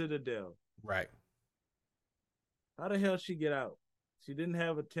to the Citadel, Right. how the hell she get out? She didn't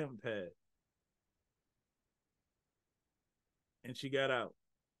have a temp pad. And she got out.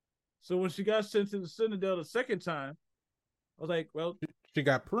 So when she got sent to the Citadel the second time, I was like, well, She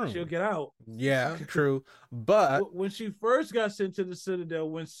got she'll pruned. get out. Yeah, true. But When she first got sent to the Citadel,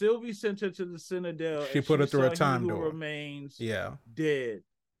 when Sylvie sent her to the Citadel she and put she her through a saw He time Who door. Remains Yeah. dead,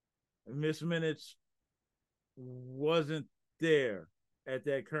 Miss Minutes wasn't there at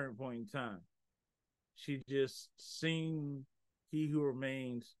that current point in time. She just seen He Who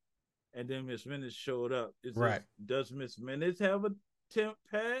Remains, and then Miss Minutes showed up. Right. Does Miss Minutes have a temp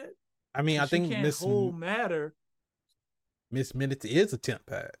pad? I mean, I She think can't hold matter. Miss Minutes is a temp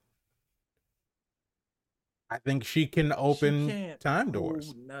pad. I think she can She open can't time doors.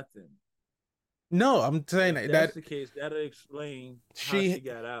 hold nothing. No, I'm saying If that's that the case, that'll explain how she she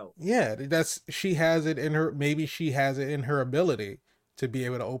got out. yeah, that's she has it in her, maybe she has it in her ability to be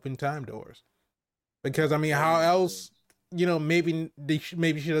able to open time doors. Because I mean, That how makes else, sense.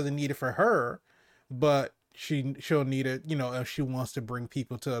 maybe she doesn't need it for her, but she'll need it, if she wants to bring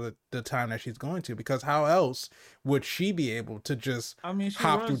people to the time that she's going to, because how else would she be able to just I mean,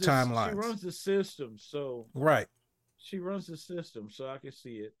 hop through she timelines? runs the system, so Right. she runs the system, so I can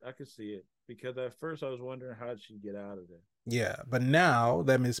see it. I can see it because at first I was wondering how she get out of there. Yeah, but now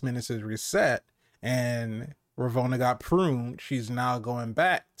that Miss Minutes is reset and Ravonna got pruned, she's now going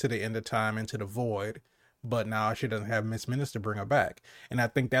back to the end of time into the void. But now she doesn't have Miss Minutes to bring her back. And I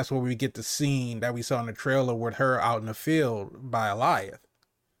think that's where we get the scene that we saw in the trailer with her out in the field by Eliath.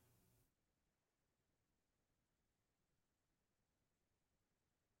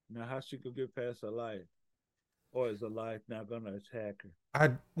 Now, how she could get past her life, or is her life not gonna attack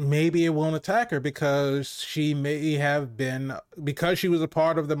her? Maybe it won't attack her because she may have been, because she was a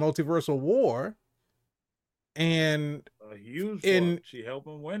part of the multiversal war, and a huge part. in She helped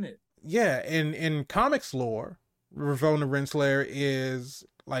him win it. yeah, in comics lore, Ravonna Renslayer is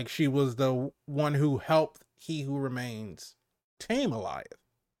like she was the one who helped He Who Remains tame Elias.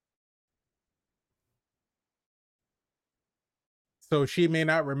 So she may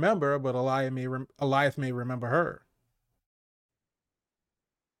not remember, but Elias may remember her.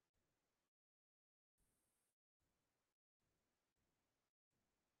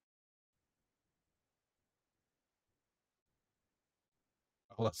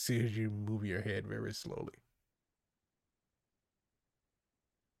 All I see is you move your head very slowly.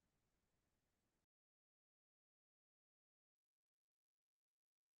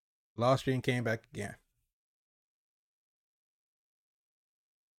 Lost you and came back again.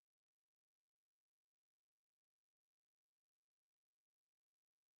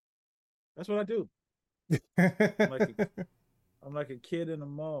 That's what I do. I'm like a, I'm like a kid in the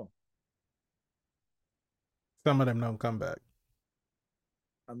mall. Some of them don't come back.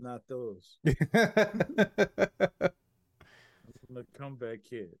 I'm not those. I'm a comeback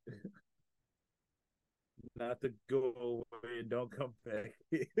kid. Not to go away and don't come back.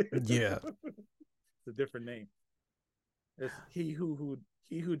 Yeah. It's a different name. It's he who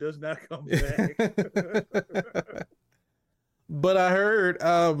does not come back. But I heard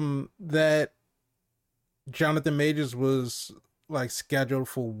that Jonathan Majors was like scheduled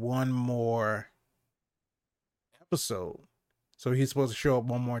for one more episode. So he's supposed to show up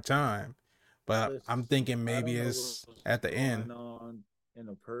one more time. But I'm Listen, thinking I maybe don't know it's what's at the end. going on in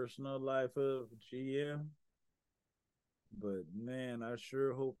the personal life of GM, but man, I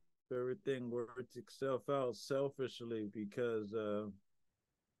sure hope everything works itself out selfishly because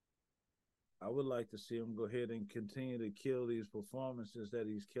I would like to see him go ahead and continue to kill these performances that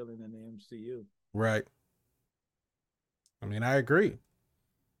he's killing in the MCU. Right. I mean, I agree.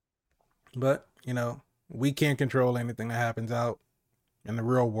 But, we can't control anything that happens out in the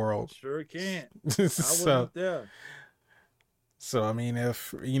real world. Sure can't. I so wasn't there. so I mean,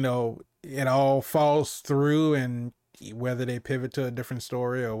 if, it all falls through, and whether they pivot to a different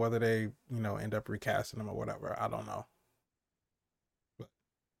story or whether they, end up recasting them or whatever, I don't know. But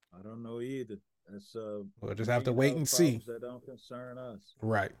I don't know either. That's we'll just have to million wait dollar and see. problems that don't concern us.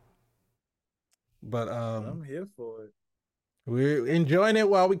 Right. But But I'm here for it. we're enjoying it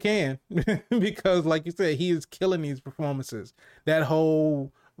while we can because, like you said, he is killing these performances. That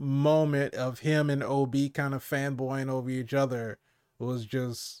whole moment of him and OB kind of fanboying over each other was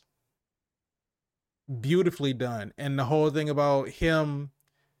just beautifully done. And the whole thing about him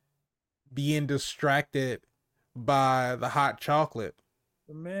being distracted by the hot chocolate.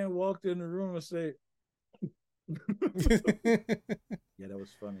 The man walked in the room and said, yeah, that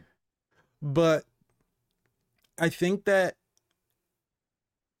was funny. But I think that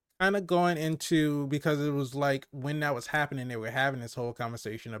kind of going into, because it was like when that was happening, they were having this whole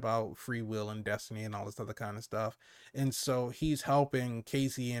conversation about free will and destiny and all this other kind of stuff. And so he's helping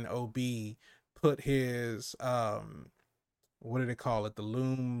Casey and OB put his what do they call it, the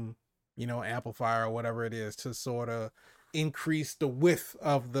loom, amplifier or whatever it is, to sort of increase the width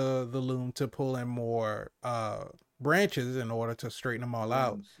of the loom to pull in more branches in order to straighten them all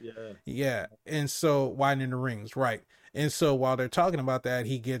out. Rings, yeah. Yeah. And so widening the rings, right. And so while they're talking about that,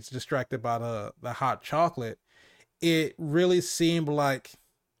 he gets distracted by the hot chocolate. It really seemed like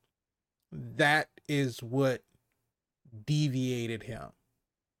that is what deviated him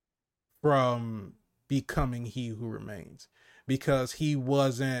from becoming He Who Remains, because he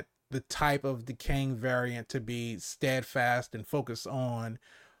wasn't the type of decaying variant to be steadfast and focused on,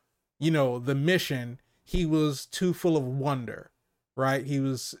 the mission. He was too full of wonder, right? He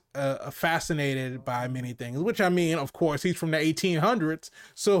was fascinated by many things, which, I mean, of course, he's from the 1800s.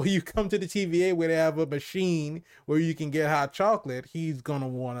 So you come to the TVA where they have a machine where you can get hot chocolate. He's going to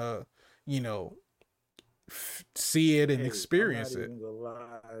want to, see it and experience it. I'm not even gonna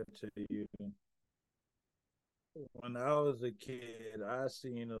lie to you. When I was a kid, I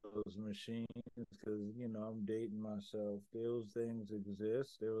seen those machines because I'm dating myself. Those things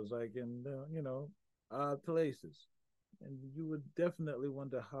exist. It was like in odd places, and you would definitely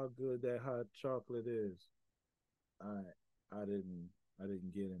wonder how good that hot chocolate is. I I didn't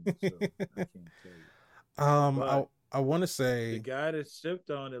get him, so I can't tell you. I But I want to the say, guy that sipped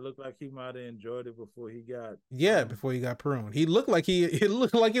on it looked like he might have enjoyed it before he got yeah, pruned. before he got pruned, he looked like it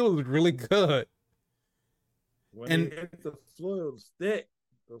looked like it was really good. When And it hit the floor, it was thick.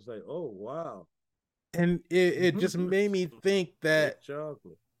 I was like, oh wow. it just made me think that Thick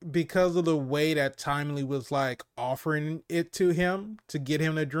chocolate. because of the way that Timely was like offering it to him to get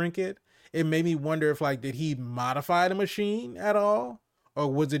him to drink it, it made me wonder if, like, did he modify the machine at all,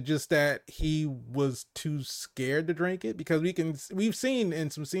 or was it just that he was too scared to drink it? Because we've seen in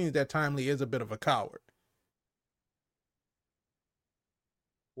some scenes that Timely is a bit of a coward.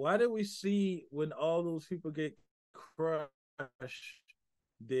 Why did we see when all those people get crushed,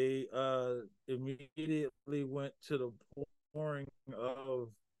 they immediately went to the pouring of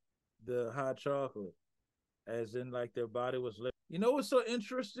the hot chocolate, as in like their body was lit. You know what's so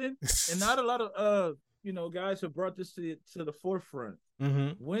interesting? And not a lot of guys have brought this to the forefront.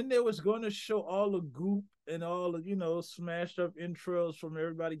 Mm-hmm. When they was going to show all the goop and all the smashed up intros from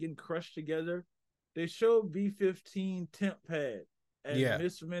everybody getting crushed together, they showed B-15 temp pad and Yeah,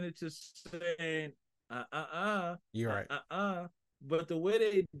 Miss Minute is saying you're right. but the way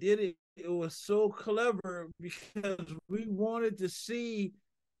they did it, it was so clever because we wanted to see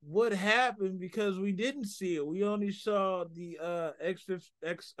what happened because we didn't see it. We only saw the X what's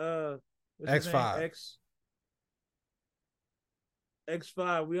his name? X5.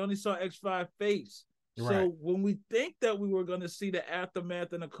 X5. We only saw X5 face. Right. So when we think that we were going to see the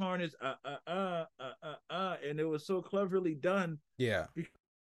aftermath and the carnage, and it was so cleverly done. Yeah.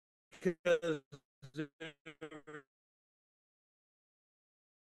 Because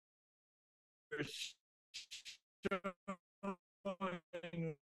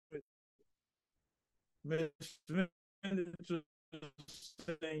Miss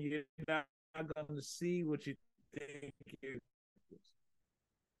saying you're not going to see what you think you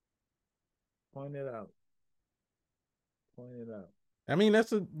point it out. Point it out. I mean,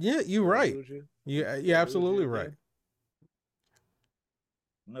 you're right. You're absolutely right.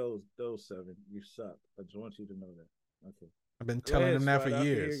 No, those seven. You suck. I just want you to know that. Okay. I've been telling him that for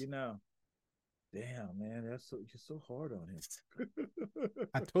years. You now. Damn, man, you're so hard on him.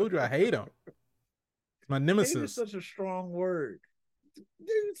 I told you I hate him. It's my nemesis. Hate is such a strong word.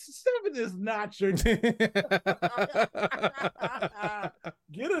 Dude, seven is not your get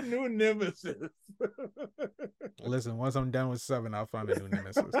a new nemesis. Listen, once I'm done with seven, I'll find a new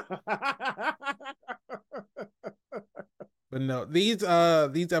nemesis. But no, these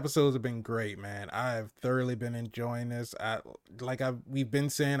episodes have been great, man. I've thoroughly been enjoying this. We've been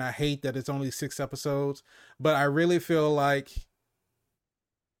saying, I hate that it's only 6 episodes, but I really feel like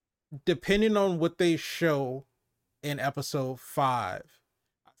depending on what they show in episode 5,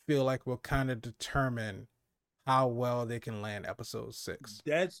 I feel like will kind of determine how well they can land episode 6.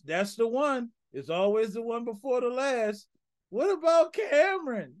 That's the one. It's always the one before the last. What about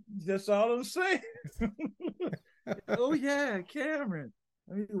Cameron? That's all I'm saying. Oh yeah, Cameron.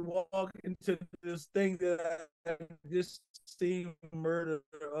 Let me walk into this thing that I just seen murder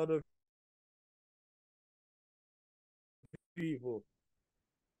other people.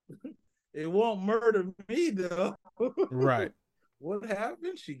 It won't murder me though. Right. What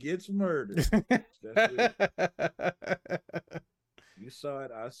happened? She gets murdered. That's it. You saw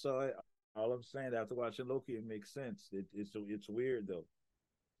it. I saw it. All I'm saying, after watching Loki, it makes sense. It's weird though.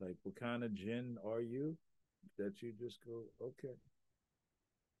 Like, what kind of djinn are you? That you just go, okay.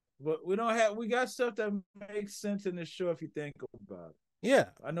 But we got stuff that makes sense in the show if you think about it. Yeah.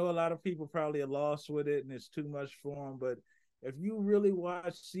 I know a lot of people probably are lost with it and it's too much for them, but if you really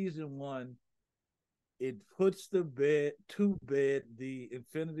watch season 1, it puts to bed the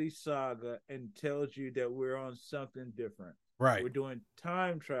Infinity Saga and tells you that we're on something different. Right. We're doing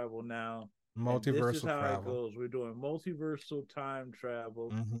time travel now. Multiversal this is how travel. it goes. We're doing multiversal time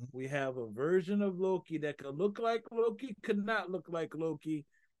travel. Mm-hmm. We have a version of Loki that could look like Loki, could not look like Loki,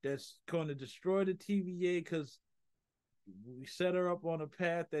 that's going to destroy the TVA because we set her up on a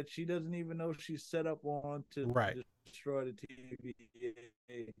path that she doesn't even know she's set up on to destroy the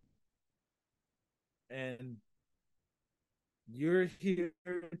TVA. And you're here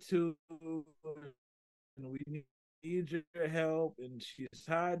to, and we need your help. And she's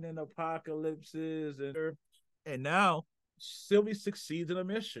hiding in apocalypses, and now Sylvie succeeds in a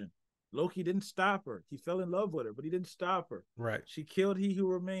mission. Loki didn't stop her. He fell in love with her, but he didn't stop her. Right. She killed He Who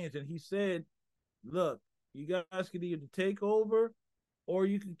Remains, and he said, "Look, you guys can either take over, or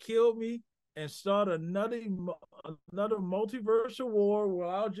you can kill me and start another multiversal war where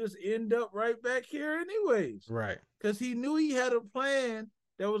I'll just end up right back here anyways." Right. Because he knew he had a plan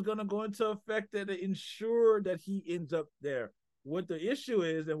that was going to go into effect that ensure that he ends up there. What the issue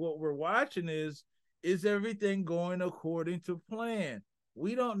is, and what we're watching is everything going according to plan?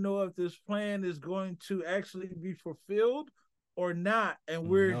 We don't know if this plan is going to actually be fulfilled or not, and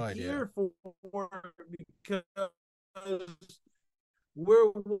we're here for it because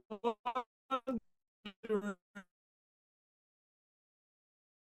we're wondering,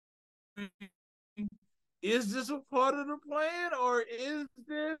 is this a part of the plan, or is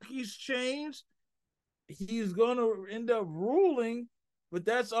this he's changed? He's going to end up ruling But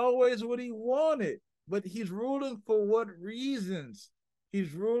that's always what he wanted. But he's ruling for what reasons?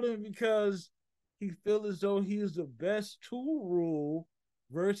 He's ruling because he feels as though he is the best to rule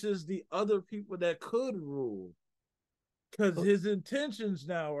versus the other people that could rule. Because his intentions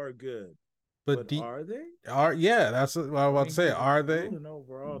now are good. But are they? Yeah, that's what I was about to say. Are they? Ruling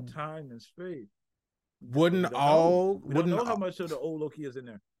over all time and space. Wouldn't we don't know how much of the old Loki is in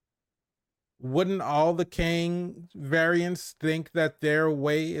there. Wouldn't all the Kang variants think that their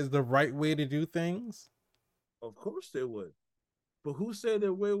way is the right way to do things? Of course they would. But who said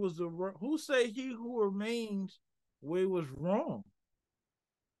their way was who said he who remains way was wrong?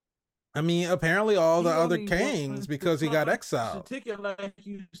 I mean, apparently all the other Kangs, because he got exiled. The ticket, like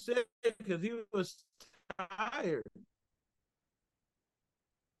you said, because he was tired.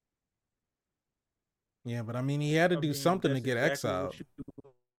 Yeah, but I mean, he had to do something to get exiled.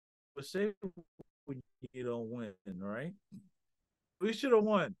 But say when you don't win, right? We should have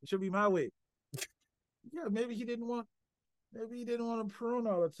won. It should be my way. Yeah, maybe he didn't want. Maybe he didn't want to prune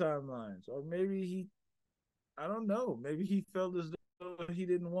all the timelines, or maybe I don't know. Maybe he felt as though he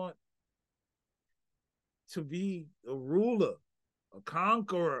didn't want to be a ruler, a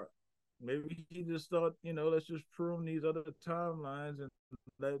conqueror. Maybe he just thought, let's just prune these other timelines and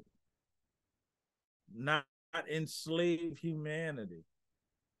let not enslave humanity.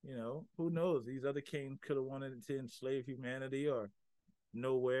 Who knows? These other kings could have wanted to enslave humanity or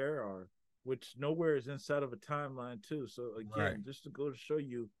nowhere, or which nowhere is inside of a timeline too. So again, just to go to show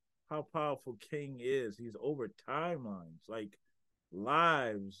you how powerful King is, he's over timelines, like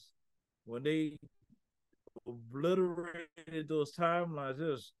lives. When they obliterated those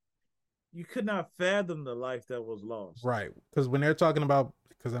timelines, you could not fathom the life that was lost. Right. Because when they're talking about,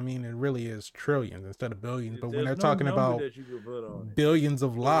 because I mean, it really is trillions instead of billions, but when they're talking about billions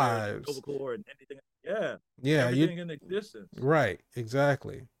of lives, and anything, everything in existence. Right.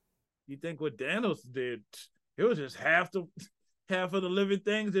 Exactly. You think what Thanos did, it was just half of the living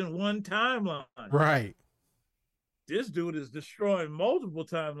things in one timeline. Right. This dude is destroying multiple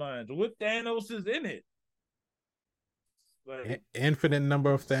timelines. What Thanos is in it? Like, infinite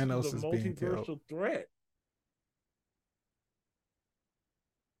number of Thanos is being killed. Multiversal threat.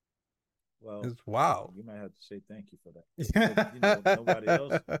 Well, it's wow. You might have to say thank you for that.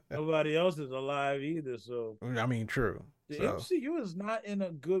 Nobody else is alive either. So I mean, true. The MCU is not in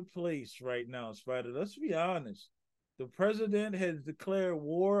a good place right now, Spider. Let's be honest. The president has declared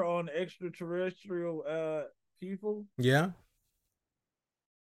war on extraterrestrial people. Yeah.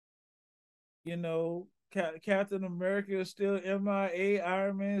 Captain America is still MIA.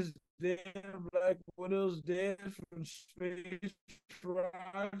 Iron Man's dead. Black Widow's dead from space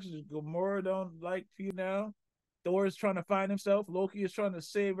rocks. Gamora don't like you now. Thor is trying to find himself. Loki is trying to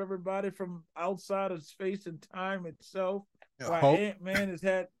save everybody from outside of space and time itself. While Ant-Man has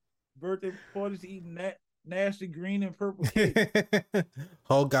had birthday parties eating that nasty green and purple cake.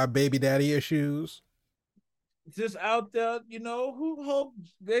 Hulk got baby daddy issues. Just out there, who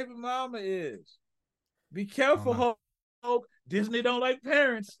Hulk's baby mama is. Be careful, Hulk. Disney don't like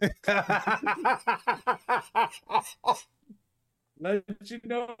parents. Let you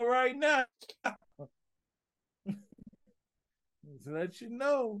know right now. To let you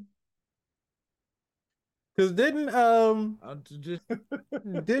know. Because didn't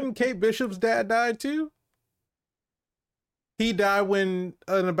Kate Bishop's dad die too? He died in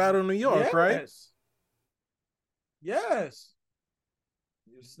a battle in New York, right? Yes.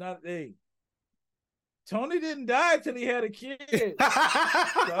 It's not Tony didn't die till he had a kid. So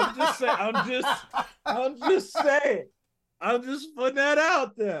I'm just saying. I'm just putting that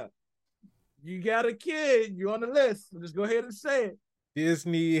out there. You got a kid, you're on the list. So just go ahead and say it.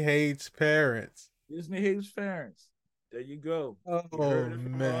 Disney hates parents. Disney hates parents. There you go. Oh, you heard it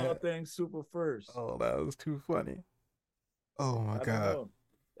from man. All things super first. Oh, that was too funny. Oh my God.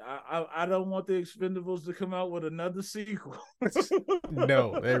 I don't want the Expendables to come out with another sequel.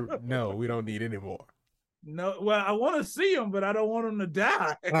 No, we don't need any more. No, well, I want to see them, but I don't want them to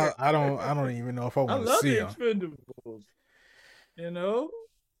die. I don't even know if I want to see them. I love the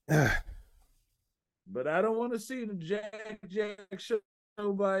Expendables, but I don't want to see the Jack show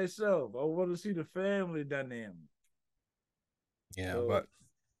by itself. I want to see the family dynamic. Yeah, so, but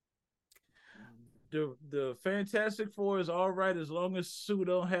the Fantastic Four is all right as long as Sue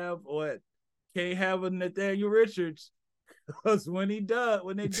can't have a Nathaniel Richards. Because when they do,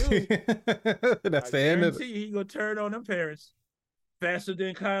 that's the end of it. He gonna turn on them parents faster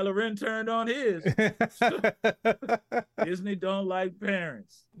than Kylo Ren turned on his. Disney don't like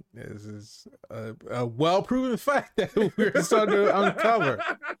parents. This is a well-proven fact that we're starting to uncover.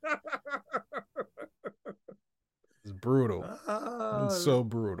 It's Brutal. It's Ah, so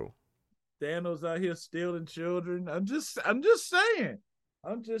brutal. Thanos out here stealing children. I'm just saying.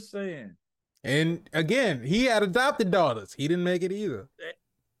 I'm just saying. And again, he had adopted daughters. He didn't make it either. That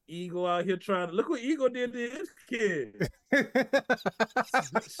Ego out here trying to look what Ego did to his kid.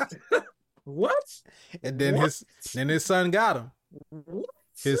 What? And What? then his son got him. What?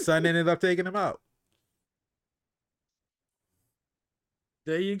 His son ended up taking him out.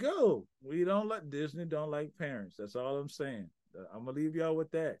 There you go. We don't like Disney. Don't like parents. That's all I'm saying. I'm gonna leave y'all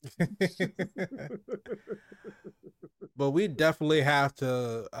with that. But we definitely have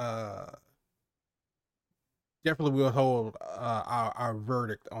to definitely will hold our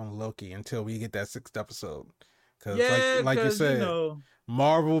verdict on Loki until we get that sixth episode. Because Yeah, like you because said,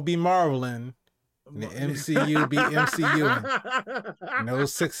 Marvel be marveling and the MCU be MCUing. And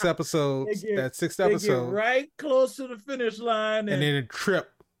those six episodes, that sixth they get episode, right close to the finish line, and then a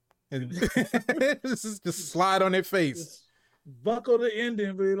trip and just slide on their face. just buckle the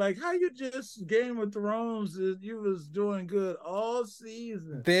ending. Be like, how you just Game of Thrones? You was doing good all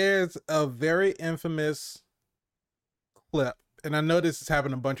season. There's a very infamous clip, and I know this has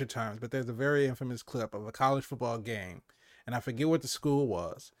happened a bunch of times, but there's a very infamous clip of a college football game, and I forget what the school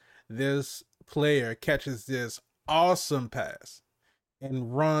was. This player catches this awesome pass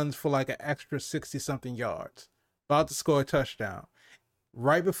and runs for like an extra 60 something yards, about to score a touchdown.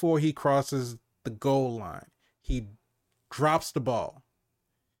 Right before he crosses the goal line, he drops the ball.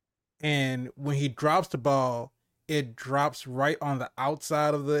 And when he drops the ball, it drops right on the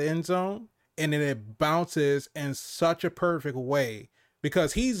outside of the end zone. And then it bounces in such a perfect way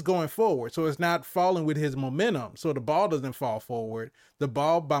because he's going forward. So it's not falling with his momentum. So the ball doesn't fall forward. The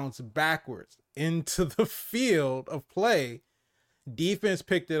ball bounced backwards into the field of play. Defense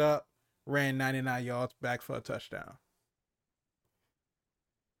picked it up, ran 99 yards back for a touchdown.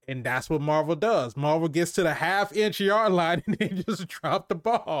 And that's what Marvel does. Marvel gets to the half-inch yard line and they just drop the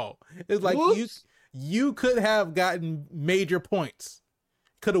ball. It's like you could have gotten major points.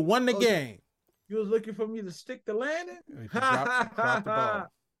 Could have won the game. You was looking for me to stick the landing? Drop the ball.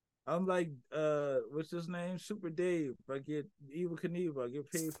 I'm like, what's his name? Super Dave. I get Evil Knievel. I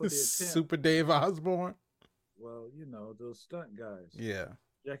get paid for the attempt. Super Dave Osborne. Well, you know, those stunt guys. Yeah.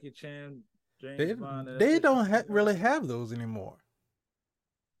 Jackie Chan, James Bond. They don't really have those anymore.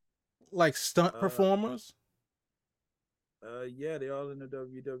 Like stunt performers? Yeah, they all in the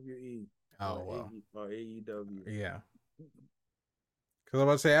WWE. Oh, well. Or AEW. Yeah. Because I was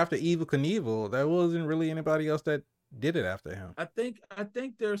about to say, after Evil Knievel, there wasn't really anybody else that did it after him. I think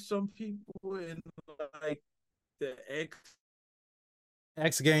there's some people in like the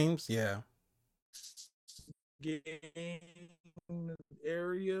X Games, yeah. Game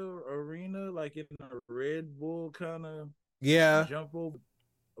area arena, like in a Red Bull kind of jump over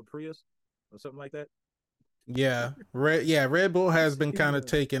a Prius or something like that. Yeah, Red Bull has been kind of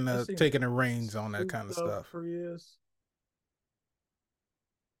taking the reins on that kind of stuff. Prius.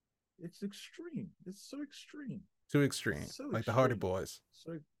 It's extreme. It's so extreme. Too extreme, so like extreme. The Hardy Boys.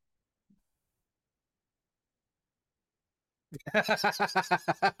 So...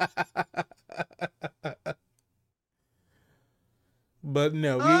 But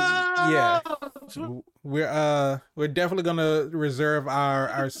no, we're definitely gonna reserve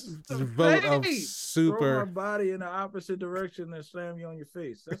our vote of super. Throw my body in the opposite direction and slam you on your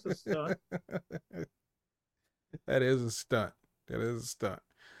face. That's a stunt. That is a stunt.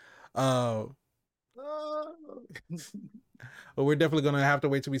 But we're definitely gonna have to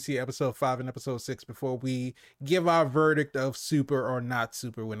wait till we see episode 5 and episode 6 before we give our verdict of super or not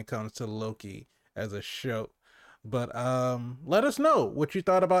super when it comes to Loki as a show. But let us know what you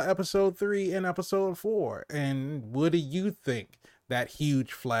thought about episode 3 and episode 4, and what do you think that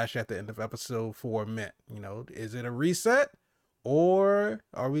huge flash at the end of episode 4 meant? You know, is it a reset, or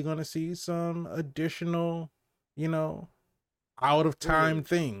are we gonna see some additional, you know, out of time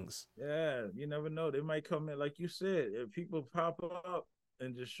things? Yeah, you never know. They might come in, like you said, if people pop up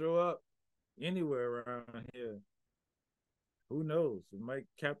and just show up anywhere around here. Who knows?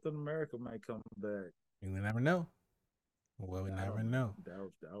 Captain America might come back. You never know. Well, we never know.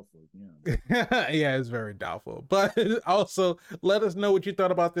 Doubtful, yeah. Yeah, it's very doubtful. But also, let us know what you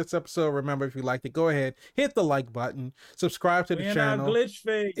thought about this episode. Remember, if you liked it, go ahead, hit the like button, subscribe to the channel,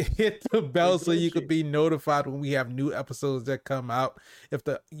 hit the bell so you could be notified when we have new episodes that come out. If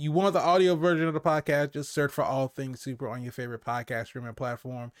you want the audio version of the podcast, just search for All Things Super on your favorite podcast streaming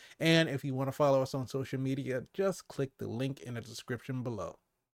platform. And if you want to follow us on social media, just click the link in the description below.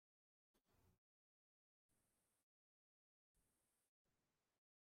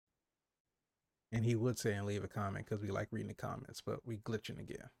 And he would say and leave a comment because we like reading the comments, but we glitching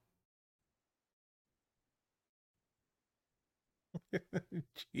again.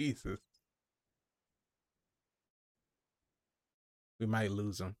 Jesus. We might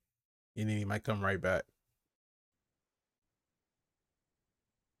lose him. And then he might come right back.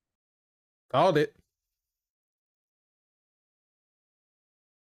 Called it.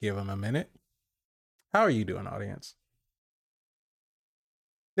 Give him a minute. How are you doing, audience?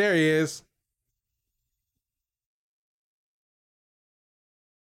 There he is.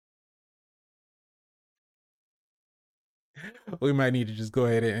 We might need to just go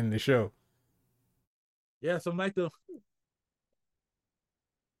ahead and end the show. Yeah, so I'm like I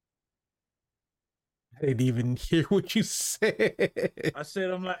didn't even hear what you said. I said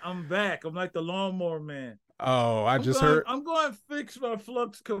I'm back. I'm like the lawnmower man. Oh, heard. I'm going to fix my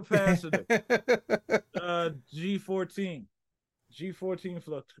flux capacitor. G14. G14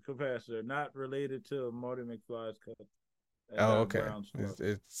 flux capacitor, not related to Marty McFly's cut. Oh, okay.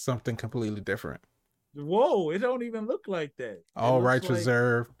 It's something completely different. Whoa, it don't even look like that. All rights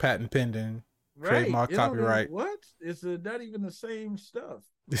reserved, patent pending, trademark, copyright. What? It's not even the same stuff.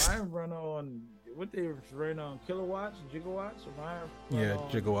 Mine run on what they run on kilowatts, gigawatts, or mine yeah,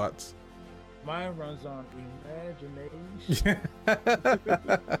 gigawatts. Mine runs on imagination. But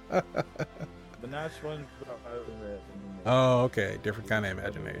not SpongeBob. Oh, okay. Different kind of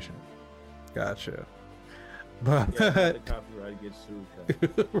imagination. Gotcha. But yeah, the copyright gets sued.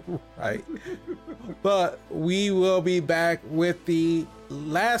 Right. But we will be back with the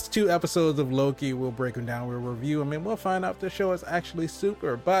last 2 episodes of Loki. We'll break them down. We'll review them, and we'll find out if the show is actually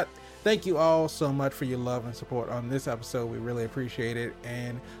super. But thank you all so much for your love and support on this episode. We really appreciate it.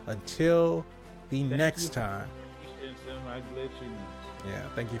 And until the next time. Yeah,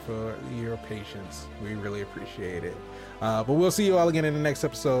 thank you for your patience. We really appreciate it. But we'll see you all again in the next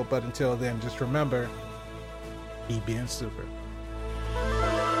episode. But until then, just remember, be being super.